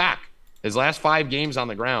he's been back. His last 5 games on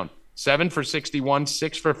the ground, 7 for 61,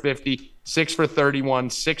 6 for 50, 6 for 31,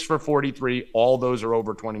 6 for 43. All those are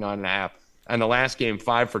over 29.5. And the last game,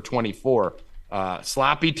 5 for 24.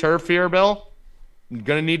 Sloppy turf here, Bill. Going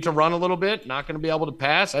to need to run a little bit. Not going to be able to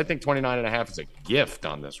pass. I think 29.5 is a gift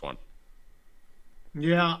on this one.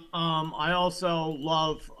 Yeah, I also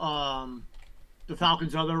love the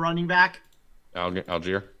Falcons' other running back.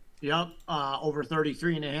 Algier? Yep, over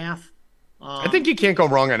 33.5. I think you can't go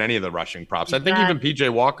wrong on any of the rushing props. I think even P.J.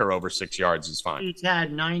 Walker over 6 yards is fine. He's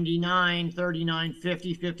had 99, 39,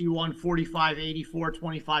 50, 51, 45, 84,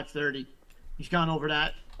 25, 30. He's gone over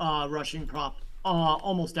that rushing prop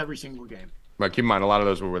almost every single game. But keep in mind, a lot of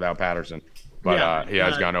those were without Patterson. But he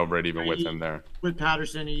has gone over it even with him there. With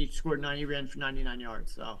Patterson, he scored 90, ran for 99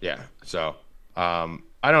 yards. So yeah, so I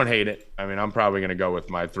don't hate it. I mean, I'm probably going to go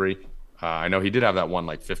with my 3. I know he did have that one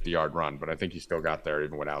like 50-yard run, but I think he still got there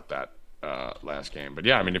even without that last game. But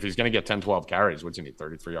yeah, I mean, if he's going to get 10, 12 carries, what's he need?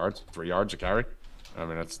 33 yards, 3 yards a carry. I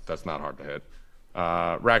mean, that's not hard to hit.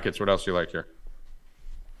 Rackets, what else do you like here?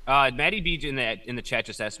 Matty B in the chat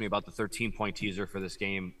just asked me about the 13-point teaser for this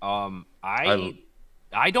game.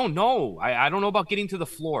 I don't know. I don't know about getting to the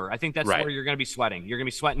floor. I think that's where you're going to be sweating. You're going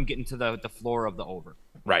to be sweating getting to the floor of the over.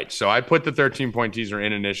 Right. So I put the 13-point teaser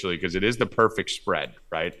in initially because it is the perfect spread,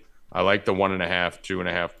 right? I like the 1.5,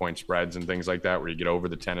 2.5 point spreads and things like that where you get over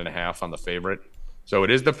the 10.5 on the favorite. So it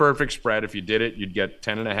is the perfect spread. If you did it, you'd get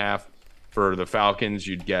 10.5 for the Falcons.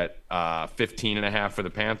 You'd get 15.5 for the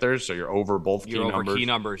Panthers. So you're over both key numbers. You're over key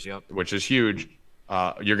numbers, yep. Which is huge.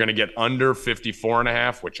 You're going to get under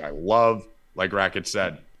 54.5, which I love. Like Racket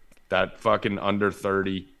said, that fucking under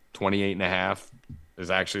 30, 28.5 is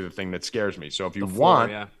actually the thing that scares me. So if you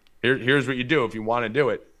here's what you do. If you want to do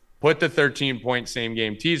it, put the 13-point same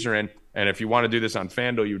game teaser in. And if you want to do this on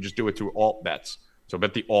FanDuel, you just do it through alt bets. So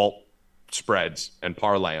bet the alt spreads and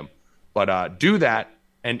parlay them. But do that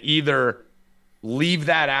and either leave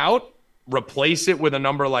that out, replace it with a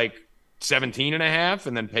number like 17.5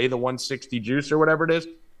 and then pay the 160 juice or whatever it is.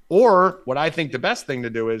 Or what I think the best thing to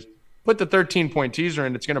do is put the 13-point teaser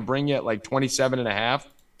in. It's going to bring you at like 27.5,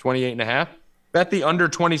 28.5. Bet the under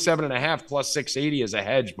 27.5 plus 680 as a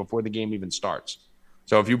hedge before the game even starts.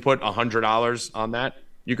 So if you put $100 on that,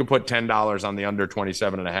 you can put $10 on the under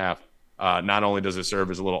 27.5 Not only does it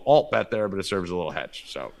serve as a little alt bet there, but it serves as a little hedge.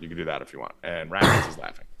 So you can do that if you want. And Rackets is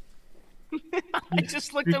laughing. I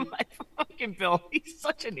just looked at my fucking Bill. He's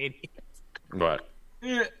such an idiot. But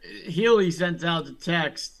Healy sent out the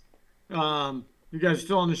text. You guys are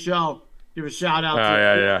still on the show. Give a shout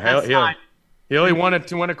out. Healy wanted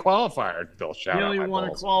to win a qualifier. Bill, shout Healy out my won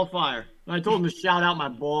balls. a qualifier. I told him to shout out my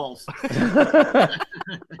balls.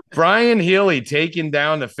 Brian Healy taking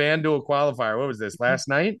down the FanDuel qualifier. What was this, last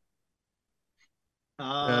night?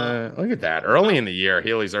 Look at that. Early in the year,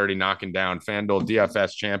 Healy's already knocking down FanDuel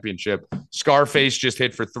DFS championship. Scarface just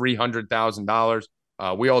hit for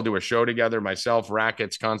 $300,000. We all do a show together, myself,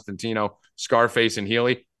 Rackets, Constantino, Scarface, and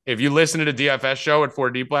Healy. If you listen to the DFS show at 4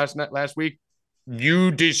 Deep last week, you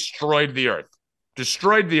destroyed the earth.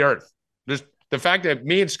 Destroyed the earth. Just the fact that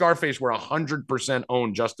me and Scarface were 100%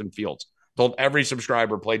 owned Justin Fields. Told every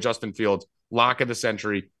subscriber, play Justin Fields, lock of the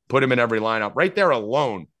century, put him in every lineup. Right there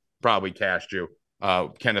alone probably cashed you.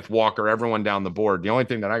 Kenneth Walker, everyone down the board. The only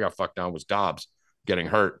thing that I got fucked on was Dobbs getting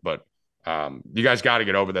hurt. But you guys got to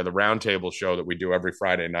get over there. The roundtable show that we do every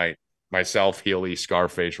Friday night, myself, Healy,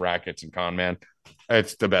 Scarface, Rackets, and Conman.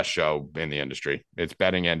 It's the best show in the industry. It's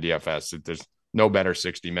betting and DFS. There's no better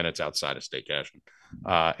 60 minutes outside of stake cashing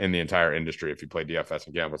in the entire industry if you play DFS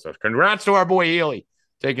and gamble. So congrats to our boy Healy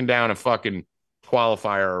taking down a fucking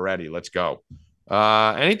qualifier already. Let's go.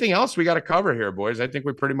 Anything else we got to cover here, boys? I think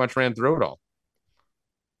we pretty much ran through it all.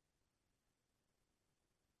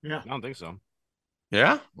 Yeah. I don't think so.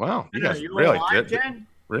 Yeah? Wow. You guys you really alive, did. Jen?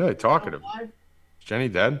 Really talkative. Alive? Is Jenny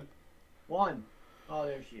dead? One. Oh,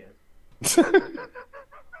 there she is.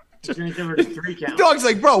 She's gonna give her the 3 count. Dog's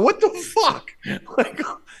like, bro, what the fuck? Like,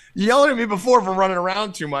 yelling at me before for running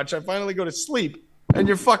around too much. I finally go to sleep, and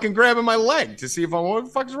you're fucking grabbing my leg to see if I'm. What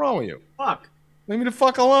the fuck's wrong with you? Fuck. Leave me the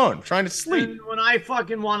fuck alone. I'm trying to sleep. And when I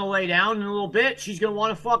fucking want to lay down in a little bit, she's gonna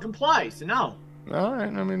want to fucking play. So no. All right.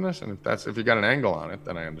 I mean, listen. If you got an angle on it,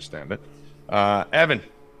 then I understand it. Evan,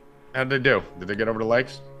 how'd they do? Did they get over the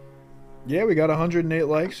likes? Yeah, we got 108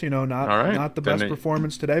 likes. You know, not the best Then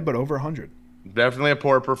performance today, but over 100. Definitely a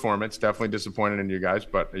poor performance. Definitely disappointed in you guys,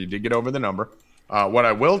 but you did get over the number. What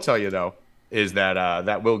I will tell you, though, is that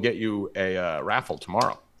that will get you a raffle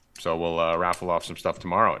tomorrow. So we'll raffle off some stuff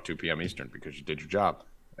tomorrow at 2 p.m. Eastern because you did your job.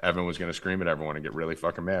 Evan was going to scream at everyone and get really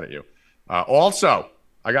fucking mad at you. Also,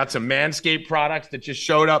 I got some Manscaped products that just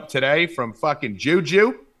showed up today from fucking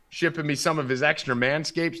Juju, shipping me some of his extra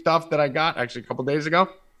Manscaped stuff that I got actually a couple days ago.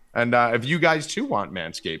 And if you guys, too, want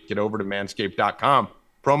Manscaped, get over to manscaped.com.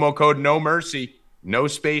 Promo code No Mercy, no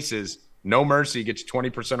spaces, No Mercy gets you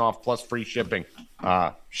 20% off plus free shipping.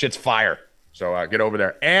 Shit's fire. So get over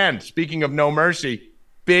there. And speaking of No Mercy,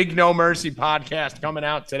 big No Mercy podcast coming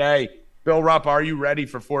out today. Bill Rupp, are you ready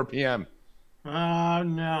for 4 p.m.?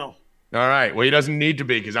 No. All right. Well, he doesn't need to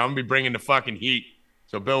be because I'm going to be bringing the fucking heat.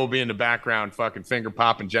 So Bill will be in the background fucking finger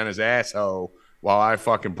popping Jenna's asshole while I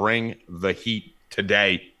fucking bring the heat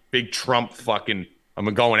today. Big Trump fucking,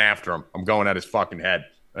 I'm going after him. I'm going at his fucking head.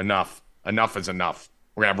 Enough. Enough is enough.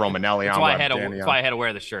 We're going to have Romanelli That's on. why I had to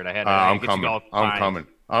wear the shirt. I had to I'm get coming. you all I'm primed. coming.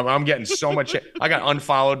 I'm getting so much shit. I got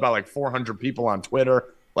unfollowed by like 400 people on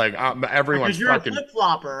Twitter. Like everyone's Because you're fucking. a flip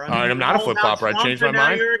flopper. I'm not a flip-flopper. I changed my now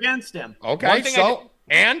mind. You're against him. Okay,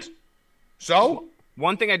 so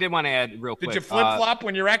One thing I did want to add real quick. did you flip flop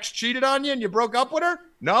when your ex cheated on you and you broke up with her?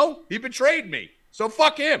 No, he betrayed me. So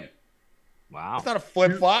fuck him. Wow. It's not a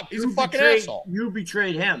flip flop. He's a fucking asshole. You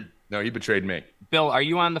betrayed him. No, he betrayed me. Bill, are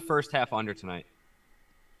you on the first half under tonight?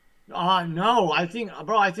 No. I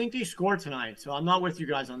think they score tonight, so I'm not with you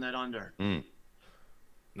guys on that under.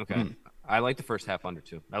 Okay. I like the first half under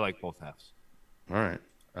too. I like both halves. All right.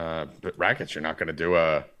 But Rackets, you're not going to do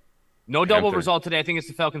a. No double Panthers. result today. I think it's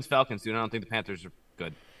the Falcons, dude. I don't think the Panthers are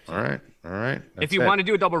good. All right. If you want to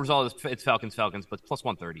do a double result, it's Falcons, but plus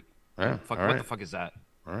 130. Yeah, Fuck, all what right. the fuck is that?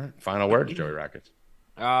 All right. Final words, Joey Rackets.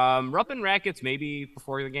 Rupp and Rackets maybe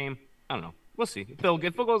before the game. I don't know. We'll see. If Bill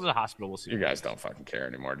goes to the hospital, we'll see. You guys don't fucking care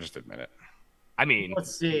anymore. Just admit it. I mean,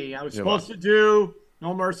 Let's see. I was supposed to do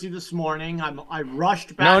No Mercy this morning. I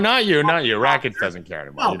rushed back. No, not you. Rackets doesn't care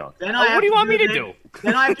anymore. No, You don't. then what do you want me to do?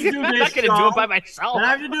 Then I have to do I'm this not going to do it by myself. Then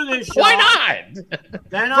I have to do this show. Why not?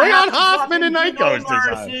 Then Bring I on have to Hoffman and fucking do Nyquist No this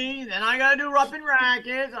time. Mercy. Then I got to do Rupp and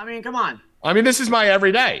Rackets. I mean, come on. I mean, this is my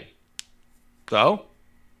everyday. So,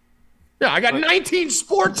 yeah, I got 19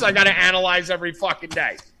 sports I got to analyze every fucking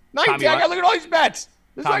day. 19. Tommy, I got to look at all these bets.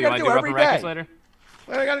 This is what Tom, I you got want to to do do Rupp every and Rackets day. later?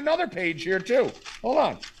 I got another page here too. Hold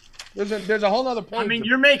on. There's a whole other page. I mean,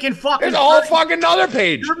 you're making fucking. There's a whole fucking other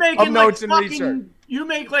page You're making of notes like and fucking, research. You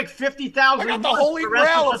make like 50,000. I got the a month. holy The rest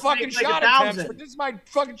grail of us fucking make like shot 1,000. attempts. But this is my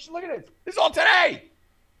fucking. Look at this. This is all today.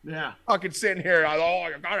 Yeah. Fucking sitting here, I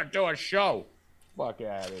gotta do a show. Fuck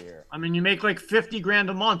out of here. I mean, you make like 50 grand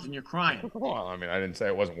a month and you're crying. Well, I mean, I didn't say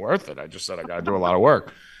it wasn't worth it. I just said I gotta do a lot of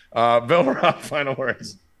work. Bill Rob, final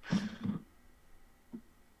words.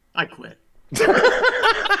 I quit. It's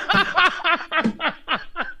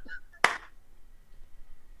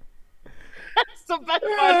the best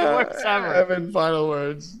final words ever. Evan, final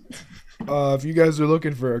words. If you guys are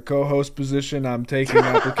looking for a co-host position, I'm taking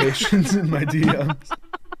applications in my DMs.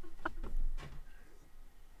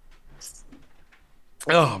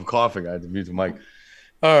 Oh, I'm coughing. I had to mute the mic.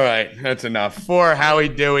 All right, that's enough. For Howie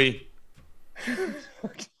Dewey,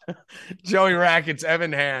 Joey Rackets,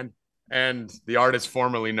 Evan Hand, and the artist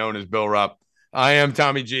formerly known as Bill Rupp. I am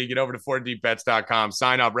Tommy G. Get over to 4deepbets.com.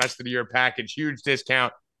 Sign up. Rest of the year package. Huge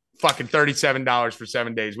discount. Fucking $37 for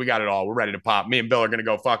 7 days. We got it all. We're ready to pop. Me and Bill are going to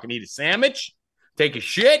go fucking eat a sandwich, take a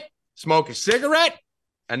shit, smoke a cigarette,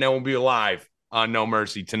 and then we'll be live on No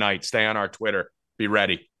Mercy tonight. Stay on our Twitter. Be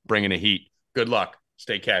ready. Bringing the heat. Good luck.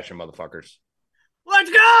 Stay cashing, motherfuckers. Let's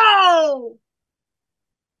go!